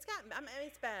anyway, it's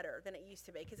better than it used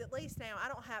to be, because at least now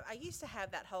I used to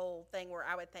have that whole thing where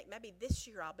I would think maybe this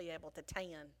year I'll be able to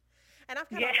tan. And I've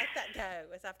kind of let that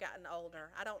go as I've gotten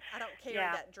older. I don't carry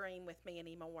that dream with me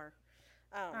anymore.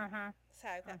 So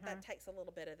that takes a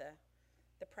little bit of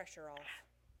the pressure off.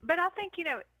 But I think,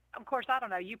 of course, I don't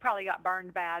know, you probably got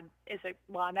burned bad.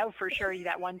 Well, I know for sure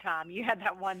that one time you had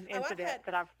that one incident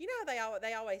that I've.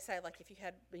 They always say, like, if you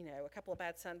had a couple of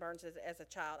bad sunburns as a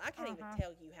child. I can't even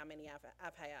tell you how many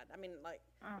I've had. I mean, like,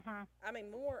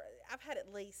 more. I've had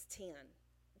at least 10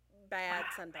 bad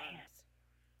sunburns.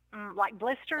 Like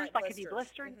blisters? Like have you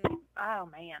blistered? Oh,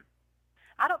 man.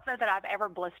 I don't know that I've ever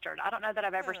blistered. I don't know that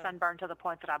I've ever sunburned to the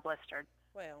point that I blistered.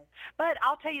 Well. But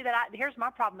I'll tell you that here's my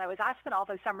problem, though, is I spent all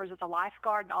those summers as a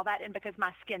lifeguard and all that, and because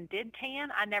my skin did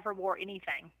tan, I never wore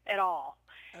anything at all.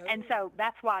 Oh. And so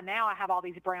that's why now I have all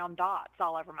these brown dots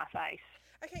all over my face.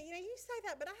 Okay, you say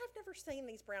that, but I have never seen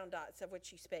these brown dots of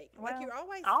which you speak. Well,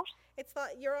 like it's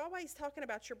like you're always talking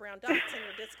about your brown dots and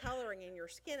your discoloring in your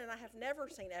skin, and I have never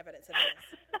seen evidence of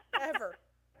this, ever.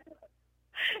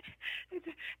 It's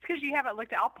because you haven't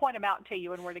looked at. I'll point them out to you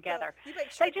when we're together. Well,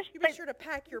 you make sure to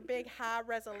pack your big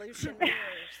high-resolution mirror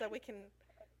so we can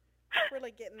really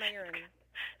get in there. And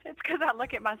it's because I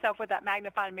look at myself with that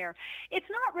magnifying mirror. It's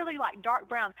not really like dark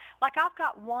brown. Like I've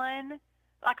got one.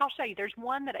 Like I'll show you. There's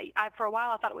one that I for a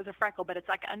while I thought it was a freckle, but it's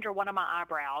like under one of my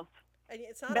eyebrows. And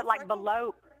it's not. But like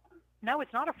below. No,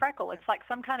 it's not a freckle. It's like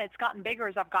it's gotten bigger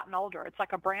as I've gotten older. It's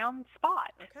like a brown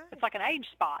spot. Okay. It's like an age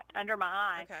spot under my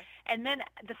eye. Okay. And then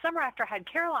the summer after I had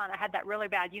Caroline, I had that really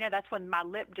bad, that's when my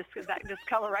lip that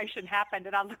discoloration happened,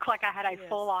 and I looked like I had a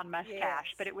full-on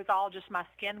mustache, but it was all just my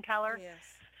skin color. Yes.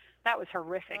 That was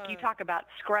horrific. You talk about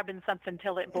scrubbing something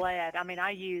till it bled. I mean,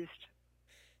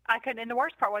 I couldn't, and the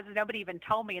worst part was nobody even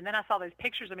told me. And then I saw those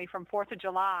pictures of me from 4th of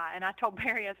July, and I told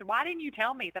Barry, I said, why didn't you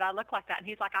tell me that I look like that? And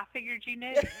he's like, I figured you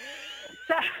knew.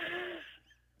 So,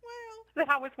 well, that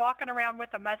I was walking around with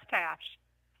a mustache.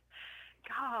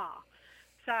 God.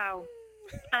 So,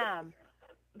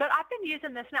 but I've been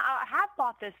using this now. I have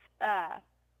bought this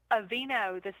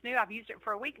Aveeno, this new, I've used it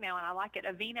for a week now, and I like it.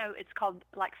 Aveeno, it's called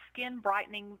like Skin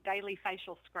Brightening Daily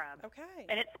Facial Scrub. Okay.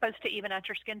 And it's supposed to even out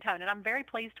your skin tone, and I'm very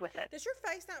pleased with it. Does your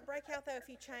face not break out, though, if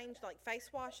you change like face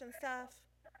wash and stuff?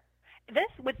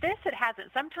 With this, it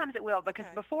hasn't. Sometimes it will, because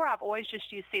before I've always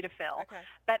just used Cetaphil. Okay.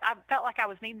 But I felt like I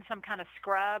was needing some kind of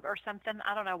scrub or something.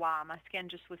 I don't know why. My skin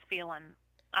just was feeling,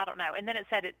 I don't know. And then it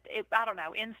said I don't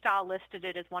know, InStyle listed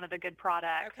it as one of the good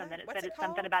products. Okay. And then it What's said it it's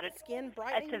something about it. Skin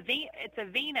brightening? It's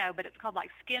Aveeno, but it's called like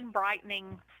Skin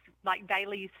Brightening, like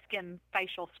daily skin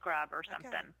facial scrub or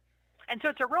something. Okay. And so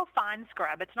it's a real fine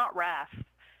scrub. It's not rough.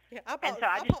 Yeah, I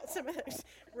bought some of those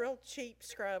real cheap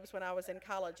scrubs when I was in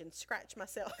college and scratched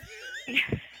myself.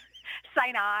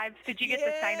 St. Ives. Did you get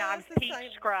the St. Ives peach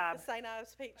scrub? The St.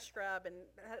 Ives peach scrub, and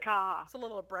it's a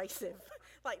little abrasive.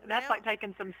 That's like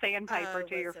taking some sandpaper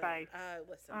to your face. Oh,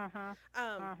 listen.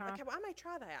 Okay, well, I may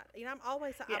try that. You know, I'm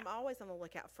always on the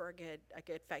lookout for a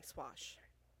good face wash.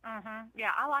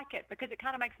 Yeah, I like it because it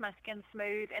kind of makes my skin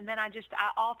smooth, and then I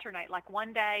alternate. Like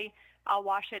one day I'll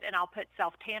wash it and I'll put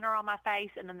self tanner on my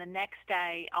face, and then the next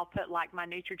day I'll put like my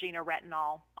Neutrogena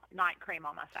retinol night cream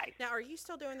on my face. Now, are you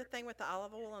still doing the thing with the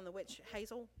olive oil and the witch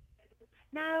hazel?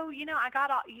 No, you know,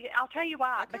 I'll tell you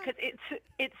why, because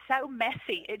it's so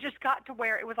messy. It just got to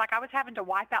where it was like I was having to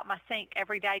wipe out my sink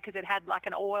every day because it had like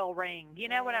an oil ring. You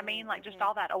know what I mean? Like just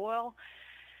all that oil.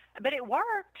 But it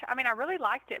worked. I mean, I really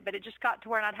liked it, but it just got to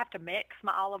where I'd have to mix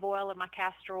my olive oil and my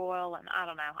castor oil, and I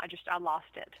don't know. I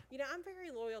lost it. You know, I'm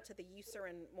very loyal to the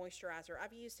Eucerin moisturizer.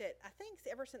 I've used it, I think,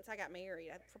 ever since I got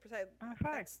married.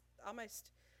 That's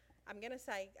almost, I'm going to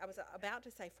say, I was about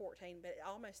to say 14, but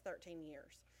almost 13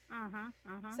 years.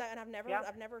 So, and I've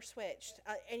never switched.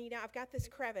 And you know, I've got this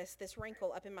crevice, this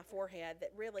wrinkle up in my forehead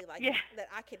that really that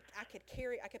I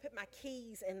could put my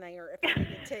keys in there if I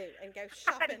needed to and go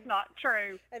shopping. That is not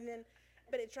true. And then,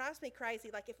 but it drives me crazy.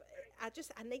 Like if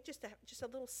I need just a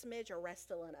little smidge of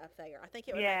Restylane up there. I think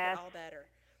it would make it all better.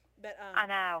 But I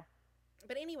know.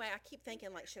 But anyway, I keep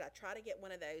thinking like, should I try to get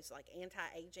one of those like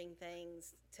anti-aging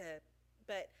things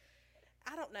but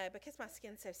I don't know, because my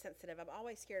skin's so sensitive. I'm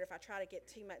always scared if I try to get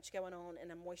too much going on in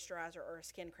a moisturizer or a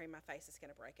skin cream, my face is going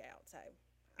to break out. So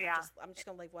I'm just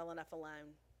going to leave well enough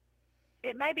alone.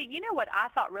 It may be, you know what I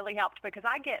thought really helped, because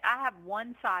I have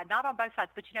one side, not on both sides,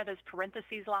 but you know those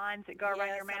parentheses lines that go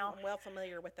around your mouth? I'm well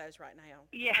familiar with those right now.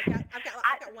 Yeah. I've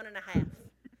got 1.5.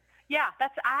 Yeah,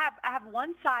 I have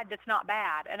one side that's not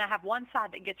bad, and I have one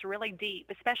side that gets really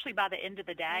deep, especially by the end of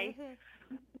the day.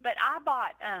 But I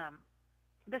bought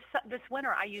this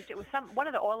winter I used it with one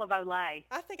of the Oil of Olay.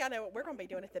 I think I know what we're going to be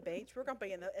doing at the beach. We're going to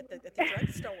be at the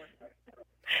drugstore.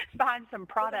 Buying some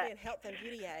products. We're going to be in health and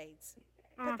beauty aids.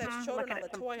 Put those children on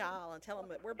the toy aisle and tell them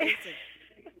that we're busy.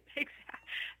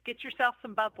 Get yourself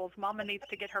some bubbles. Mama needs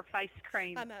to get her face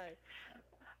cream. I know.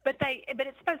 But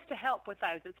it's supposed to help with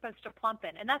those. It's supposed to plump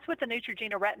in. And that's what the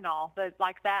Neutrogena retinol,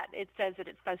 like that, it says that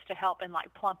it's supposed to help and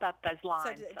like plump up those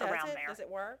lines around there. Does it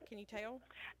work? Can you tell?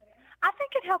 I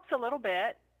think it helps a little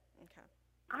bit. Okay.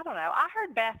 I don't know. I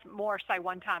heard Beth Moore say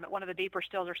one time at one of the deeper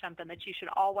stills or something that you should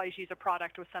always use a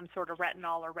product with some sort of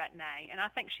retinol or retin-A. And I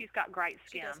think she's got great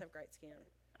skin. She does have great skin.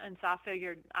 And so I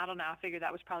figured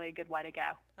that was probably a good way to go.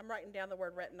 I'm writing down the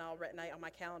word retinol, retin-A on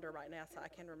my calendar right now so I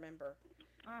can remember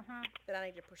that I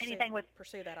need to pursue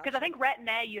that option. Because I think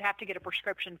retin-A you have to get a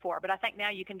prescription for, but I think now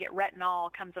you can get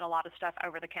retinol, comes in a lot of stuff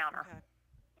over the counter. Okay.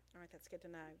 All right, that's good to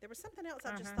know. There was something else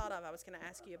I just thought of I was going to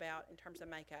ask you about in terms of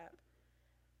makeup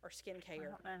or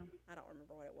skincare. I don't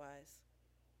remember what it was.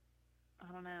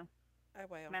 I don't know. Oh,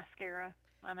 well. Mascara.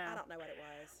 I know. I don't know what it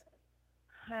was.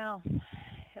 Well,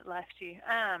 it left you.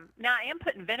 Now, I am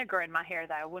putting vinegar in my hair,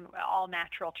 though, all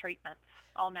natural treatments,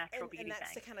 all natural beauty things. And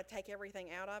that's to kind of take everything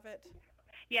out of it?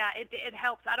 Yeah, it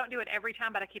helps. I don't do it every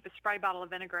time, but I keep a spray bottle of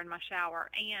vinegar in my shower,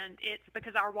 and it's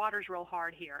because our water's real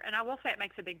hard here. And I will say it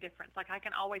makes a big difference. Like I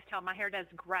can always tell my hair does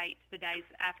great the days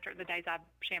I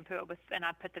shampoo it with, and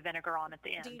I put the vinegar on at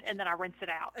the end, and then I rinse it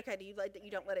out. Okay,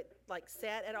 you don't let it like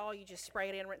set at all? You just spray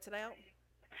it in, rinse it out?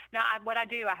 No, what I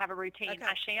do, I have a routine. Okay.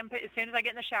 I shampoo as soon as I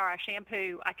get in the shower. I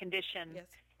shampoo, I condition. Yes.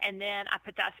 And then I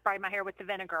spray my hair with the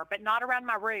vinegar, but not around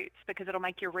my roots because it'll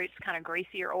make your roots kind of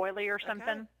greasy or oily or something.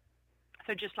 Okay.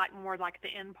 So just like more like the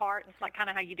end parts, like kind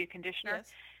of how you do conditioner.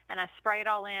 Yes. And I spray it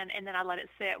all in, and then I let it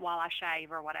sit while I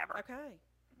shave or whatever. Okay.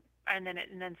 And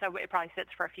then so it probably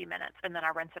sits for a few minutes, and then I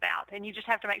rinse it out. And you just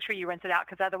have to make sure you rinse it out,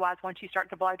 because otherwise once you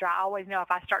start to blow dry, I always know if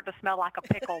I start to smell like a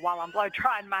pickle while I'm blow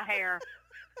drying my hair.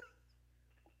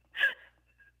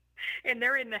 And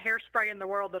there isn't a hairspray in the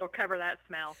world that'll cover that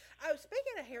smell. Oh,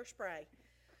 speaking of hairspray.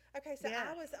 Okay, so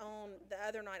I was on the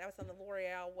other night. I was on the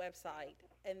L'Oreal website,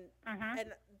 and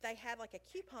they had like a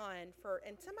coupon for.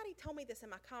 And somebody told me this in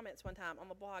my comments one time on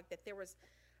the blog that there was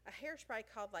a hairspray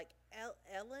called like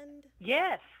Elland.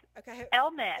 Yes. Okay.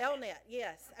 Elnet. Elnet.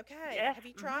 Yes. Okay. Yes. Have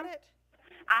you tried it?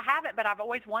 I haven't, but I've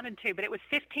always wanted to. But it was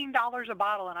 $15 a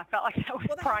bottle, and I felt like that was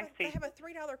pricey. They have a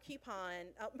 $3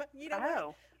 coupon. But you know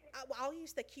what? I'll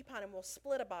use the coupon, and we'll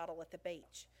split a bottle at the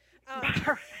beach.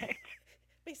 Perfect.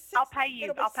 I'll pay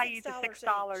you. I'll pay you the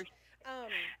 $6.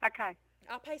 Okay.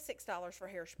 I'll pay $6 for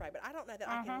hairspray, but I don't know that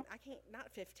I can't.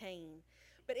 Not 15.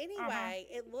 But anyway,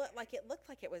 it looked like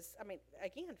it was. I mean,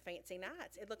 again, fancy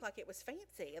nights. It looked like it was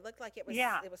fancy. It looked like it was.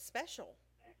 Yeah. It was special.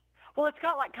 Well, it's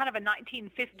got like kind of a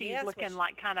 1950s looking,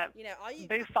 like kind of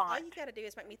bouffant. All you got to do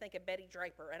is make me think of Betty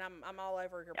Draper, and I'm all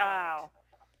over your product. Oh,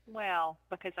 well,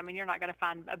 because I mean, you're not going to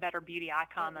find a better beauty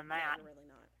icon than that. No, really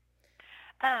not.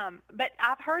 But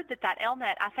I've heard that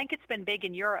Elnet, I think it's been big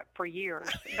in Europe for years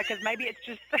because maybe it's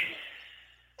just. Sure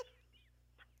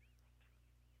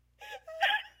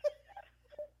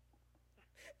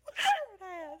it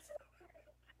has.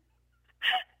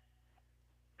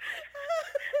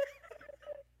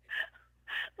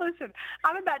 Listen,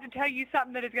 I'm about to tell you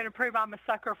something that is going to prove I'm a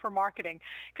sucker for marketing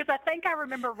because I think I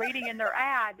remember reading in their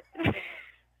ad. It's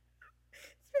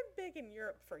been big in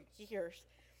Europe for years.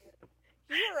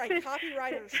 You're a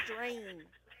copywriter's dream.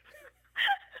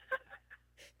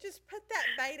 Just put that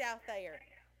bait out there.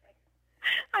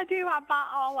 I do. I buy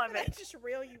all of it. Just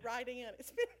reel you right in.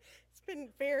 It's been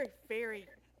very, very,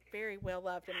 very well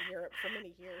loved in Europe for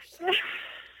many years.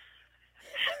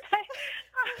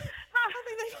 I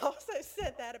think they've also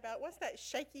said that about what's that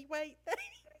shaky weight thing?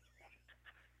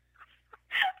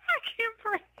 I can't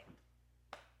breathe.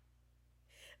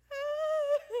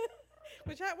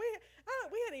 Which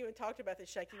we hadn't even talked about the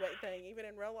shaky weight thing, even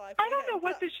in real life. I don't know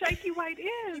what the shaky weight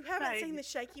is. You haven't seen the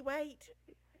shaky weight?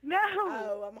 No.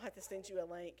 Oh, I'm gonna have to send you a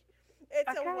link.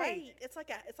 It's a weight. It's like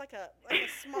a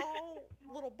small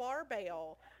little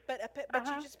barbell, but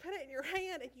you just put it in your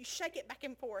hand and you shake it back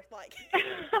and forth like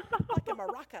a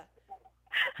maraca.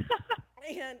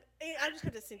 And I'm just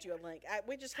going to send you a link.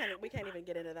 We can't even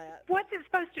get into that. What's it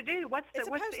supposed to do? What's the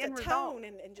end result? It's supposed to tone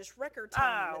and just record tone.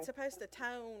 Oh. It's supposed to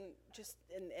tone just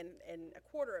in a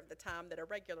quarter of the time that a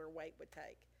regular weight would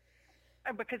take.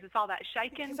 Because it's all that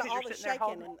shaking. Because all the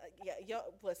shaking and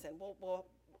listen, we'll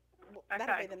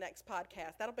that'll be the next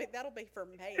podcast. That'll be for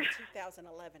May of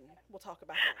 2011. We'll talk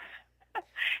about that.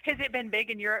 Has it been big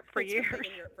in Europe for years? It's been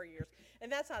big in Europe for years.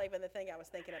 And that's not even the thing I was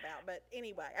thinking about. But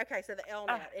anyway, okay, so the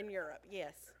Elnet in Europe,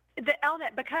 yes. The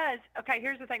Elnet, because, okay,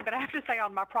 here's the thing, but I have to say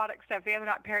on my product stuff, the other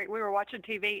night, Perry, we were watching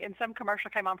TV, and some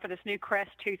commercial came on for this new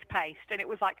Crest toothpaste, and it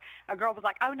was like, a girl was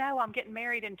like, oh, no, I'm getting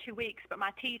married in 2 weeks, but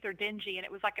my teeth are dingy, and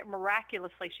it was like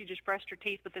miraculously she just brushed her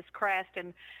teeth with this Crest,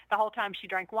 and the whole time she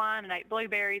drank wine and ate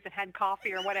blueberries and had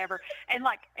coffee or whatever, and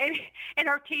and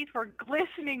her teeth were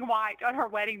glistening white on her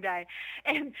wedding day,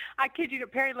 and I kid you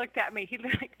not, Perry looked at me, he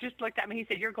just looked at me, he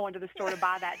said, you're going to the store to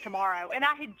buy that tomorrow, and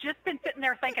I had just been sitting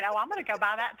there thinking, oh, I'm going to go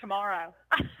buy that tomorrow.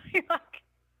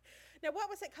 Now, what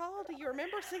was it called? Do you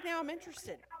remember? See, now I'm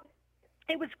interested.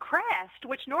 It was Crest,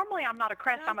 which normally I'm not a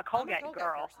Crest. I'm a Colgate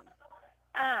girl.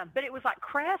 But it was like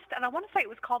Crest, and I want to say it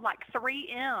was called like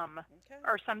 3M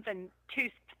or something.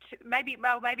 Maybe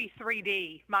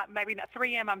 3D. Maybe not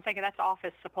 3M. I'm thinking that's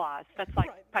office supplies. That's like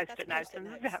Post-it notes and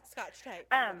Scotch tape.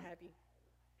 What have you?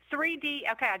 3D.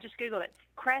 Okay, I just Googled it.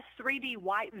 Crest 3D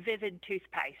White Vivid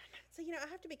Toothpaste. So, I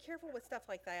have to be careful with stuff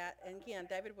like that. And again,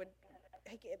 David would,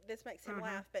 this makes him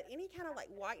laugh, but any kind of like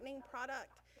whitening product,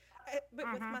 but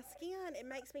with my skin, it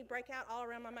makes me break out all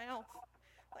around my mouth.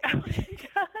 Like,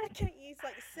 I can't use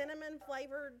like cinnamon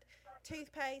flavored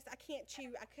toothpaste. I can't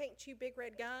chew Big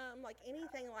Red gum, like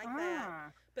anything like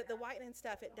that. But the whitening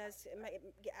stuff,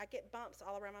 I get bumps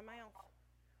all around my mouth.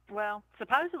 Well,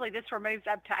 supposedly this removes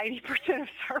up to 80% of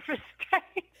surface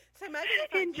stain. So maybe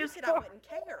if I used it, I wouldn't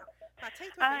care. My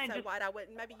teeth would be so white,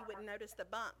 maybe you wouldn't notice the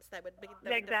bumps. They would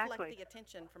deflect the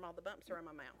attention from all the bumps around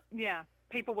my mouth. Yeah,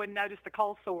 people wouldn't notice the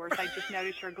cold sores. They'd just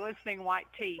notice your glistening white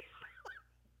teeth.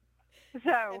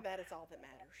 And that is all that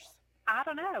matters. I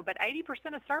don't know, but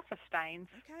 80% of surface stains.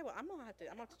 Okay, well, I'm gonna have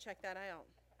to check that out.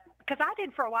 Because I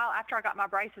did for a while after I got my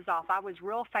braces off. I was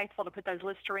real faithful to put those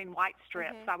Listerine white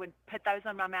strips. I would put those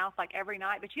on my mouth like every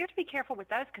night. But you have to be careful with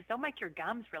those because they'll make your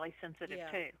gums really sensitive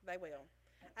too. They will.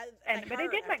 But they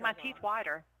did make my teeth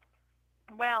whiter.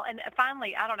 Well, and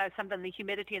finally, I don't know, the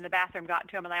humidity in the bathroom got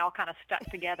to them, and they all kind of stuck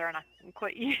together, and I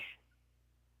quit.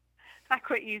 I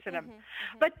quit using them.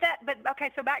 But okay,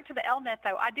 so back to the Elnet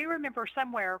though. I do remember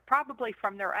somewhere, probably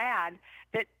from their ad,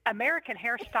 that American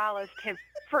hairstylists have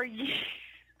for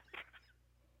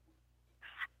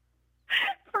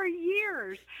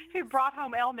years who brought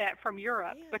home Elnet from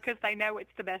Europe because they know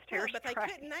it's the best hairspray. But they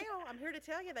couldn't now. I'm here to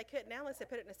tell you they couldn't now unless they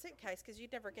put it in a suitcase because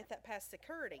you'd never get that past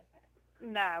security.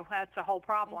 No, that's the whole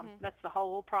problem. That's the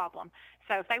whole problem.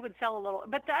 So if they would sell a little,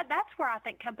 but that's where I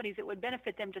think companies, it would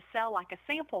benefit them to sell like a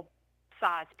sample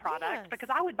size product because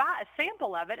I would buy a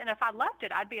sample of it, and if I loved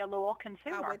it, I'd be a loyal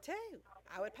consumer. I would too.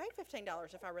 I would pay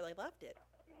 $15 if I really loved it.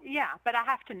 Yeah, but I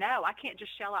have to know. I can't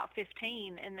just shell out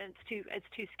 $15 and it's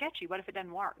too sketchy. What if it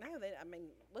doesn't work? No, I mean,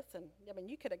 listen. I mean,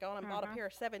 you could have gone and bought a pair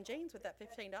of 7 jeans with that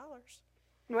 $15.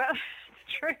 Well,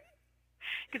 it's true.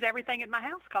 Because everything at my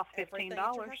house costs $15.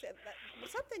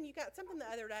 Something you got something the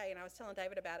other day, and I was telling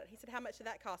David about it. He said, "How much did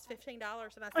that cost?"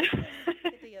 $15, and I said,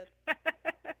 "It did."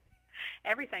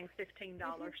 Everything's $15.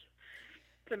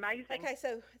 It's amazing. Okay,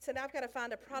 so now I've got to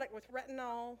find a product with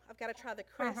retinol. I've got to try the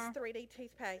Crest 3D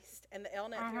toothpaste and the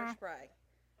Elnet hairspray.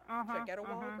 So go to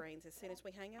Walgreens as soon as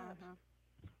we hang up.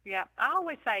 Yeah, I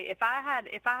always say if I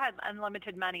had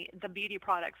unlimited money, the beauty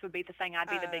products would be the thing I'd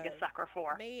be the biggest sucker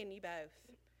for. Me and you both.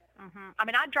 I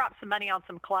mean, I'd drop some money on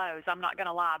some clothes. I'm not going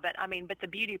to lie, but the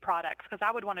beauty products, because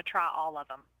I would want to try all of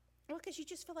them. Well, because you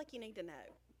just feel like you need to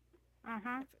know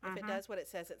if it does what it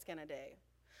says it's going to do.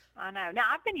 I know. Now,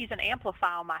 I've been using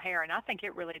Amplify on my hair, and I think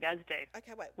it really does do.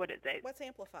 Okay, wait. What it do? What's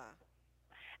Amplify?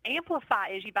 Amplify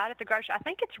is you buy it at the grocery. I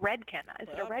think it's Redken. Is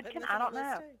it a Redken? I don't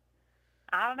know.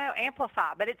 I don't know.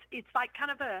 Amplify, but it's like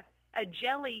kind of a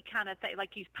jelly kind of thing.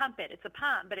 Like you pump it. It's a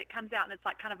pump, but it comes out and it's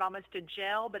like kind of almost a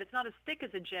gel, but it's not as thick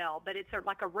as a gel, but it's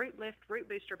like a root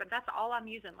booster. But that's all I'm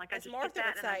using. Like as Martha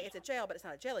would say, it's a gel, but it's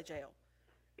not a jelly gel.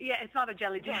 Yeah, it's not a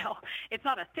jelly gel. It's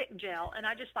not a thick gel, and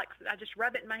I just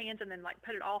rub it in my hands and then like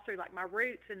put it all through like my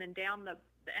roots and then down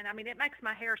and I mean it makes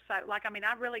my hair so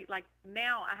I really like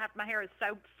now my hair is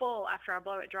so full after I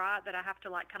blow it dry that I have to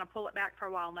like kind of pull it back for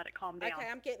a while and let it calm down. Okay,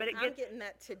 I'm getting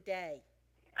that today.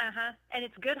 And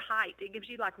it's good height. It gives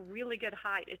you like really good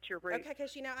height at your root. Okay,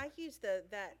 because I use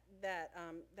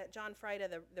that John Frieda,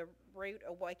 the Root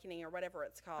Awakening or whatever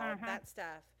it's called, that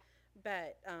stuff.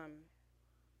 But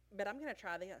I'm gonna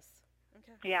try this.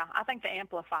 Okay. Yeah, I think the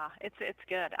Amplify. It's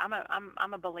good.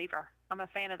 I'm a believer. I'm a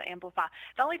fan of the Amplify.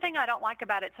 The only thing I don't like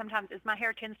about it sometimes is my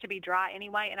hair tends to be dry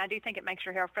anyway, and I do think it makes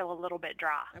your hair feel a little bit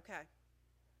dry. Okay.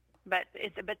 But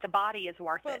the body is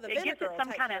worth it. The it gives it some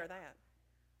take kind care of that.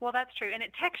 Well, that's true, and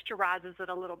it texturizes it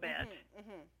a little bit.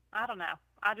 I don't know.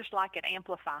 I just like it.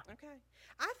 Amplify. Okay.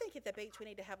 I think at the beach we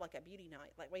need to have like a beauty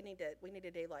night. Like we need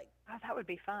to do like. Oh, that would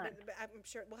be fun. But I'm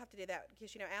sure we'll have to do that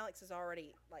because Alex is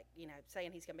already like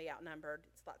saying he's going to be outnumbered.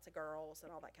 It's lots of girls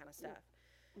and all that kind of stuff.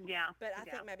 Yeah. But I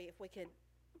think maybe if we could,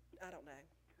 I don't know.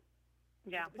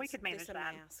 Yeah, we could manage that.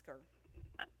 Mask or.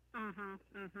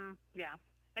 Yeah.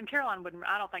 And Caroline wouldn't.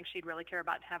 I don't think she'd really care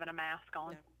about having a mask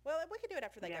on. No. Well, we could do it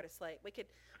after they go to sleep. We could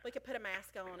put a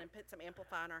mask on and put some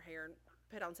Amplify in our hair and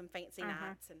put on some fancy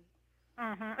nights and.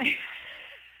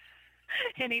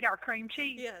 And eat our cream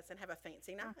cheese. Yes, and have a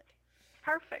fancy night.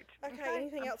 Perfect. Okay.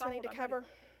 Anything else we need to cover?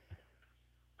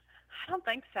 I don't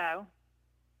think so.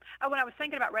 Oh, when I was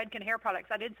thinking about Redken hair products,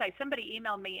 I did say somebody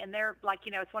emailed me, and they're like,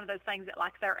 it's one of those things that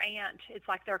like their aunt, it's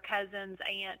like their cousin's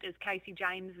aunt is Casey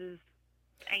James's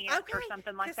aunt or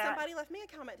something like that. Somebody left me a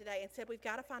comment today and said we've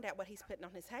got to find out what he's putting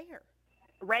on his hair.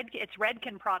 It's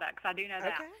Redken products. I do know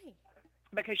that. Okay.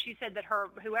 Because she said that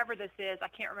whoever this is, I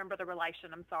can't remember the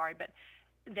relation, I'm sorry, but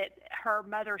that her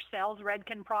mother sells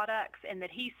Redken products and that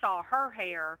he saw her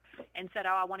hair and said,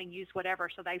 I want to use whatever.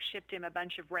 So they've shipped him a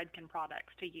bunch of Redken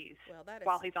products to use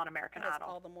while he's on American Idol.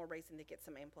 All the more reason to get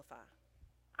some Amplify.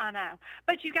 I know.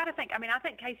 But you got to think, I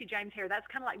think Casey James' hair, that's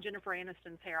kind of like Jennifer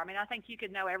Aniston's hair. I think you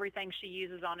could know everything she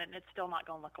uses on it and it's still not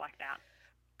going to look like that.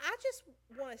 I just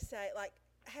want to say, like,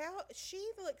 how she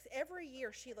looks, every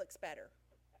year she looks better.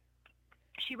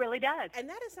 She really does. And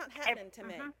that is not happening to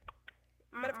me.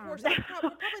 But, of course, we're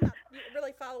probably not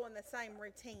really following the same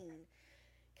routine.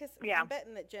 Because I'm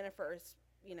betting that Jennifer is,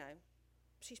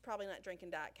 she's probably not drinking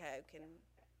Diet Coke and,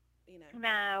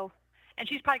 No. And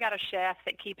she's probably got a chef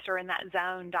that keeps her in that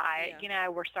zone diet,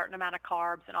 where a certain amount of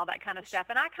carbs and all that kind of stuff.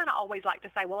 And I kind of always like to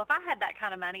say, well, if I had that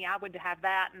kind of money, I would have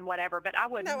that and whatever. But I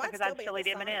wouldn't because I'd still eat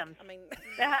M&Ms.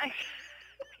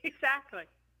 Exactly.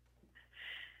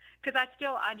 Because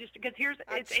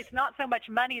it's not so much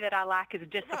money that I lack as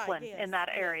discipline in that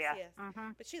area. Yes.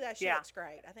 But she looks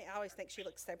great. I always think she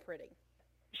looks so pretty.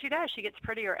 She does. She gets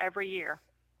prettier every year.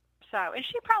 So, and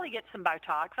she probably gets some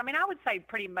Botox. I mean, I would say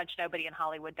pretty much nobody in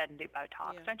Hollywood doesn't do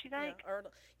Botox, don't you think? Yeah. Or,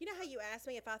 you know how you asked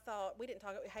me if I thought, we didn't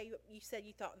talk about how you said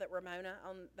you thought that Ramona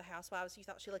on The Housewives, you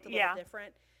thought she looked a little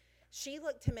different. She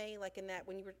looked to me like in that,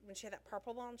 when she had that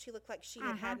purple on, she looked like she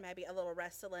had maybe a little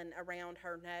rustling around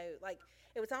her nose. Like,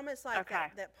 it was almost like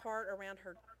that part around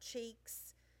her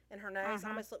cheeks and her nose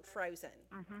almost looked frozen.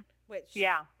 Which,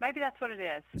 yeah, maybe that's what it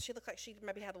is. She looked like she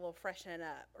maybe had a little freshening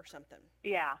up or something.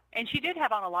 Yeah, and she did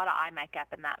have on a lot of eye makeup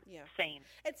in that scene.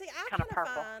 And see, I kind of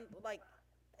find, like,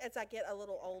 as I get a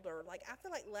little older, like, I feel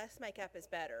like less makeup is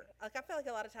better. Like, I feel like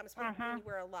a lot of times when you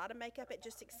wear a lot of makeup, it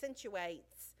just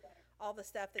accentuates all the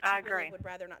stuff that you really would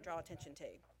rather not draw attention to.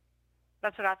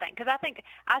 That's what I think. Because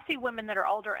I see women that are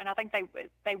older, and I think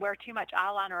they wear too much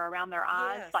eyeliner around their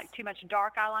eyes, like too much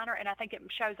dark eyeliner, and I think it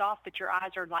shows off that your eyes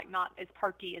are, like, not as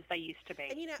perky as they used to be.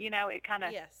 And you know it kind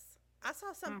of... Yes. I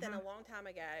saw something a long time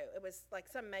ago. It was, like,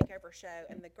 some makeover show,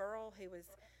 and the girl who was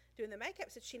doing the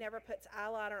makeup said she never puts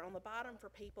eyeliner on the bottom for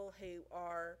people who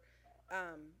are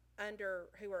under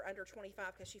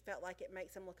 25 because she felt like it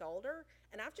makes them look older.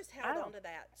 And I've just held on to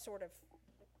that sort of...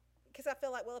 Because I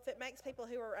feel like, well, if it makes people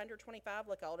who are under 25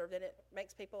 look older, then it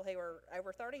makes people who are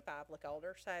over 35 look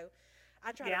older. So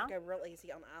I try to go real easy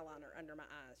on eyeliner under my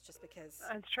eyes just because.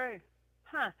 That's true.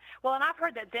 Huh. Well, and I've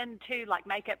heard that then, too, like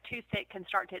makeup too thick can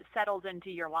start to, it settles into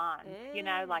your lines. You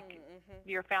know, like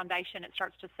your foundation, it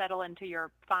starts to settle into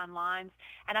your fine lines.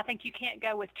 And I think you can't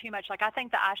go with too much. Like, I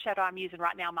think the eyeshadow I'm using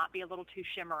right now might be a little too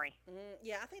shimmery.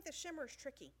 Yeah, I think the shimmer is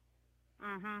tricky.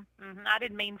 I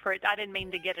didn't mean for it. I didn't mean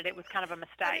to get it. It was kind of a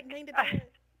mistake. I didn't mean to do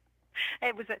it.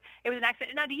 It was an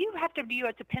accident. Now, do you have to do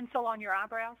a pencil on your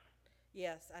eyebrows?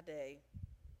 Yes, I do.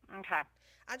 Okay.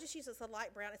 I just use a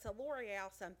light brown. It's a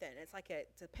L'Oreal something. It's like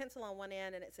it's a pencil on one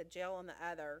end and it's a gel on the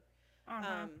other.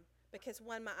 Because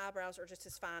my eyebrows are just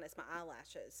as fine as my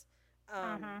eyelashes.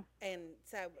 And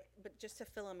so, but just to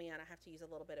fill them in, I have to use a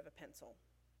little bit of a pencil.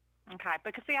 Okay,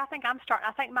 because see, I think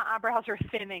my eyebrows are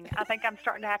thinning. I think I'm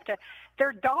starting to have to,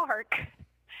 they're dark,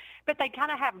 but they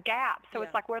kind of have gaps, so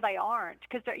it's like where they aren't,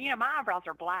 because my eyebrows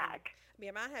are black.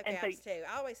 Yeah, mine have gaps too.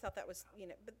 I always thought that was,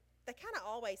 but they kind of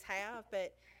always have,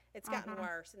 but it's gotten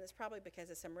worse, and it's probably because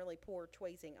of some really poor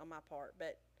tweezing on my part,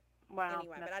 but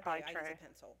anyway, but I use a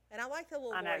pencil. And I like the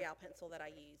little L'Oreal pencil that I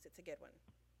use. It's a good one.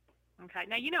 Okay,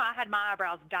 now, I had my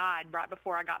eyebrows dyed right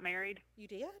before I got married. You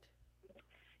did?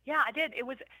 Yeah, I did. It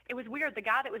was weird. The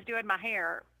guy that was doing my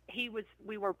hair, it was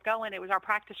our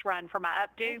practice run for my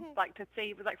updo, like to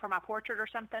see, it was like for my portrait or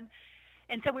something.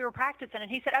 And so we were practicing, and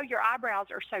he said, "Oh, your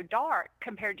eyebrows are so dark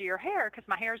compared to your hair," because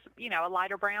my hair's, a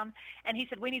lighter brown. And he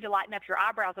said, "We need to lighten up your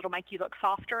eyebrows. It'll make you look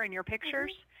softer in your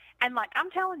pictures." And, like,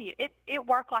 I'm telling you, it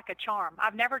worked like a charm.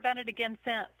 I've never done it again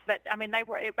since. But, I mean,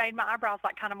 it made my eyebrows,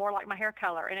 like, kind of more like my hair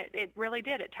color. And it really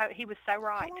did. He was so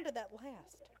right. How long did that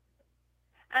last?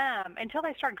 Until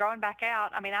they started growing back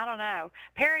out. I mean, I don't know.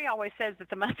 Perry always says that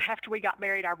the month after we got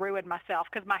married, I ruined myself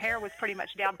because my hair was pretty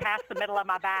much down past the middle of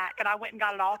my back, and I went and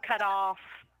got it all cut off.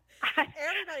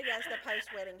 Everybody does the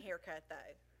post-wedding haircut, though.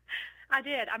 I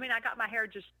did. I mean, I got my hair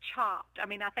just chopped. I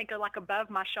mean, I think like above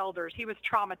my shoulders. He was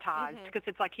traumatized because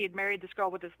it's like he had married this girl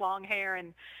with this long hair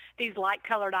and these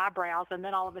light-colored eyebrows, and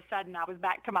then all of a sudden I was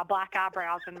back to my black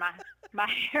eyebrows and my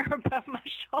hair above my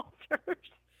shoulders.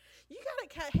 You got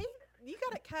it cut. You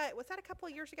got it cut. Was that a couple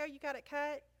of years ago you got it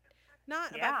cut?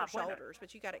 Not above your shoulders,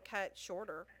 but you got it cut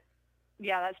shorter.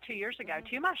 Yeah, that's 2 years ago.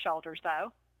 To my shoulders,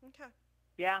 though. Okay.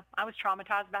 Yeah, I was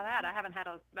traumatized by that. I haven't had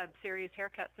a serious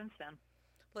haircut since then.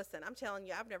 Listen, I'm telling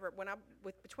you,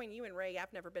 between you and Ray,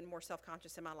 I've never been more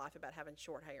self-conscious in my life about having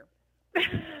short hair.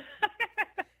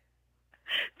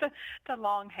 the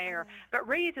long hair. But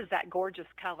Ree's is that gorgeous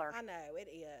color. I know, it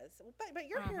is. But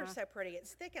your hair is so pretty.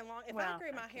 It's thick and long. If I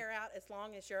grew my hair out as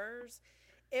long as yours,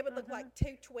 it would look like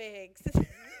two twigs.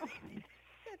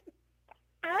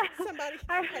 Somebody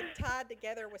had tied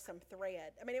together with some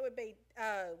thread. I mean, it would be,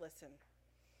 listen.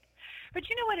 But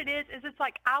you know what it is it's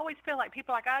like I always feel like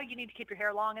people are like, oh, you need to keep your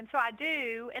hair long. And so I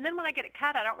do. And then when I get it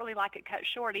cut, I don't really like it cut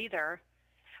short either.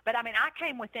 But, I mean, I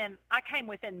came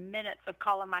within minutes of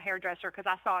calling my hairdresser because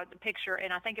I saw the picture,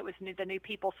 and I think it was the new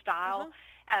People style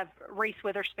of Reese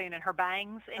Witherspoon and her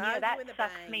bangs. And, that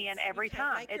sucks me in every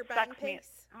time. It sucks me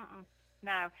in.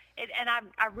 No. And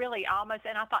I really almost,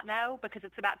 and I thought, no, because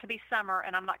it's about to be summer,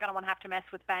 and I'm not going to want to have to mess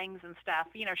with bangs and stuff,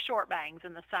 short bangs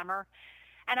in the summer.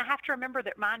 And I have to remember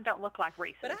that mine don't look like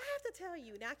Reese's. But I have to tell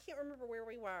you, now I can't remember where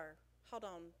we were. Hold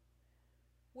on.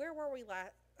 Where were we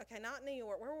last? Okay, not New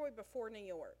York. Where were we before New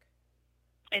York?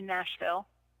 In Nashville.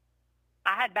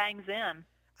 I had bangs in.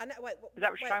 I know. Wait, is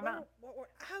that what you're talking about? Oh,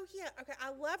 yeah. Okay,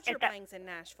 I loved your bangs in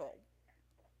Nashville.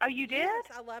 Oh, you did?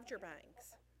 Yes, I loved your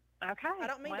bangs. Okay. I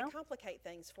don't mean to complicate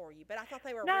things for you, but I thought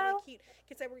they were really cute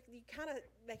because they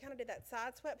kind of did that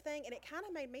side swept thing, and it kind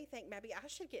of made me think maybe I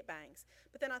should get bangs.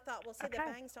 But then I thought, well, see, the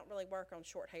bangs don't really work on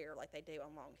short hair like they do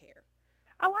on long hair.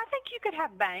 Oh, I think you could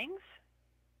have bangs.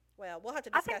 Well, we'll have to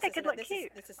discuss I think they could look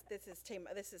cute.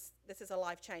 This is a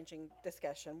life-changing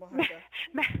discussion. We'll have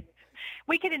to.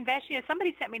 We could invest.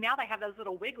 Somebody sent me now. They have those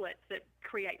little wiglets that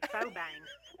create faux bangs.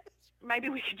 Maybe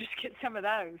we could just get some of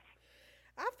those.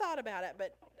 I've thought about it,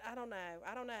 but I don't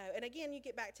know. And again, you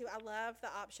get back to, I love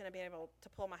the option of being able to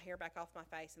pull my hair back off my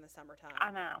face in the summertime.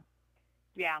 I know.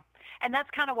 Yeah. And that's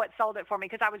kind of what sold it for me,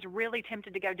 because I was really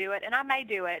tempted to go do it, and I may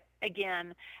do it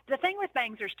again. The thing with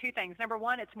bangs, there's two things. Number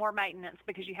one, it's more maintenance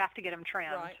because you have to get them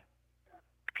trimmed. Right.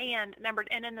 And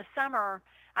in the summer,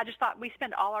 I just thought we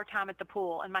spend all our time at the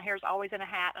pool, and my hair's always in a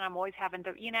hat, and I'm always having to,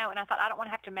 and I thought I don't want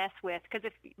to have to mess with, because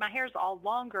if my hair's all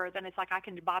longer, then it's like I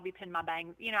can bobby pin my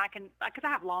bangs, because I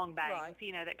have long bangs,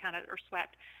 right. That kind of are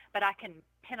swept, but I can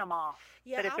pin them off.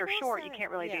 Yeah, but if they're short, you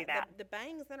can't really do that. The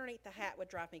bangs underneath the hat would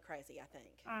drive me crazy, I think.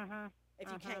 Mm-hmm.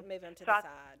 If you can't move them to the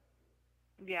side.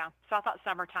 Yeah, so I thought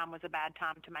summertime was a bad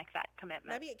time to make that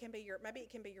commitment. Maybe it can be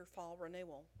your fall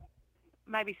renewal.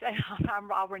 Maybe so.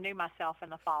 I'll renew myself in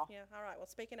the fall. Yeah. All right. Well,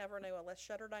 speaking of renewal, let's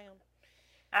shut her down.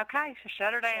 Okay. So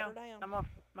shut her down. Shut her down. I'm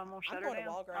gonna shut her down. I'm going to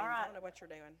Walgreens. All right. I don't know what you're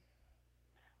doing.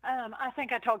 I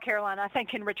think I told Caroline, I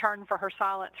think in return for her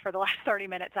silence for the last 30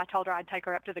 minutes, I told her I'd take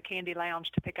her up to the Candy Lounge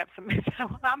to pick up some. So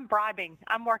I'm bribing.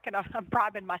 I'm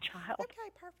bribing my child. Okay.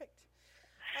 Perfect.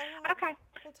 All right. Okay.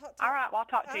 We'll talk all right. Well, I'll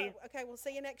talk to you. Okay. We'll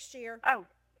see you next year. Oh.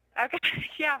 Okay.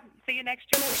 Yeah. See you next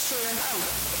year. Oh.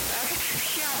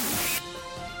 Okay. Yeah.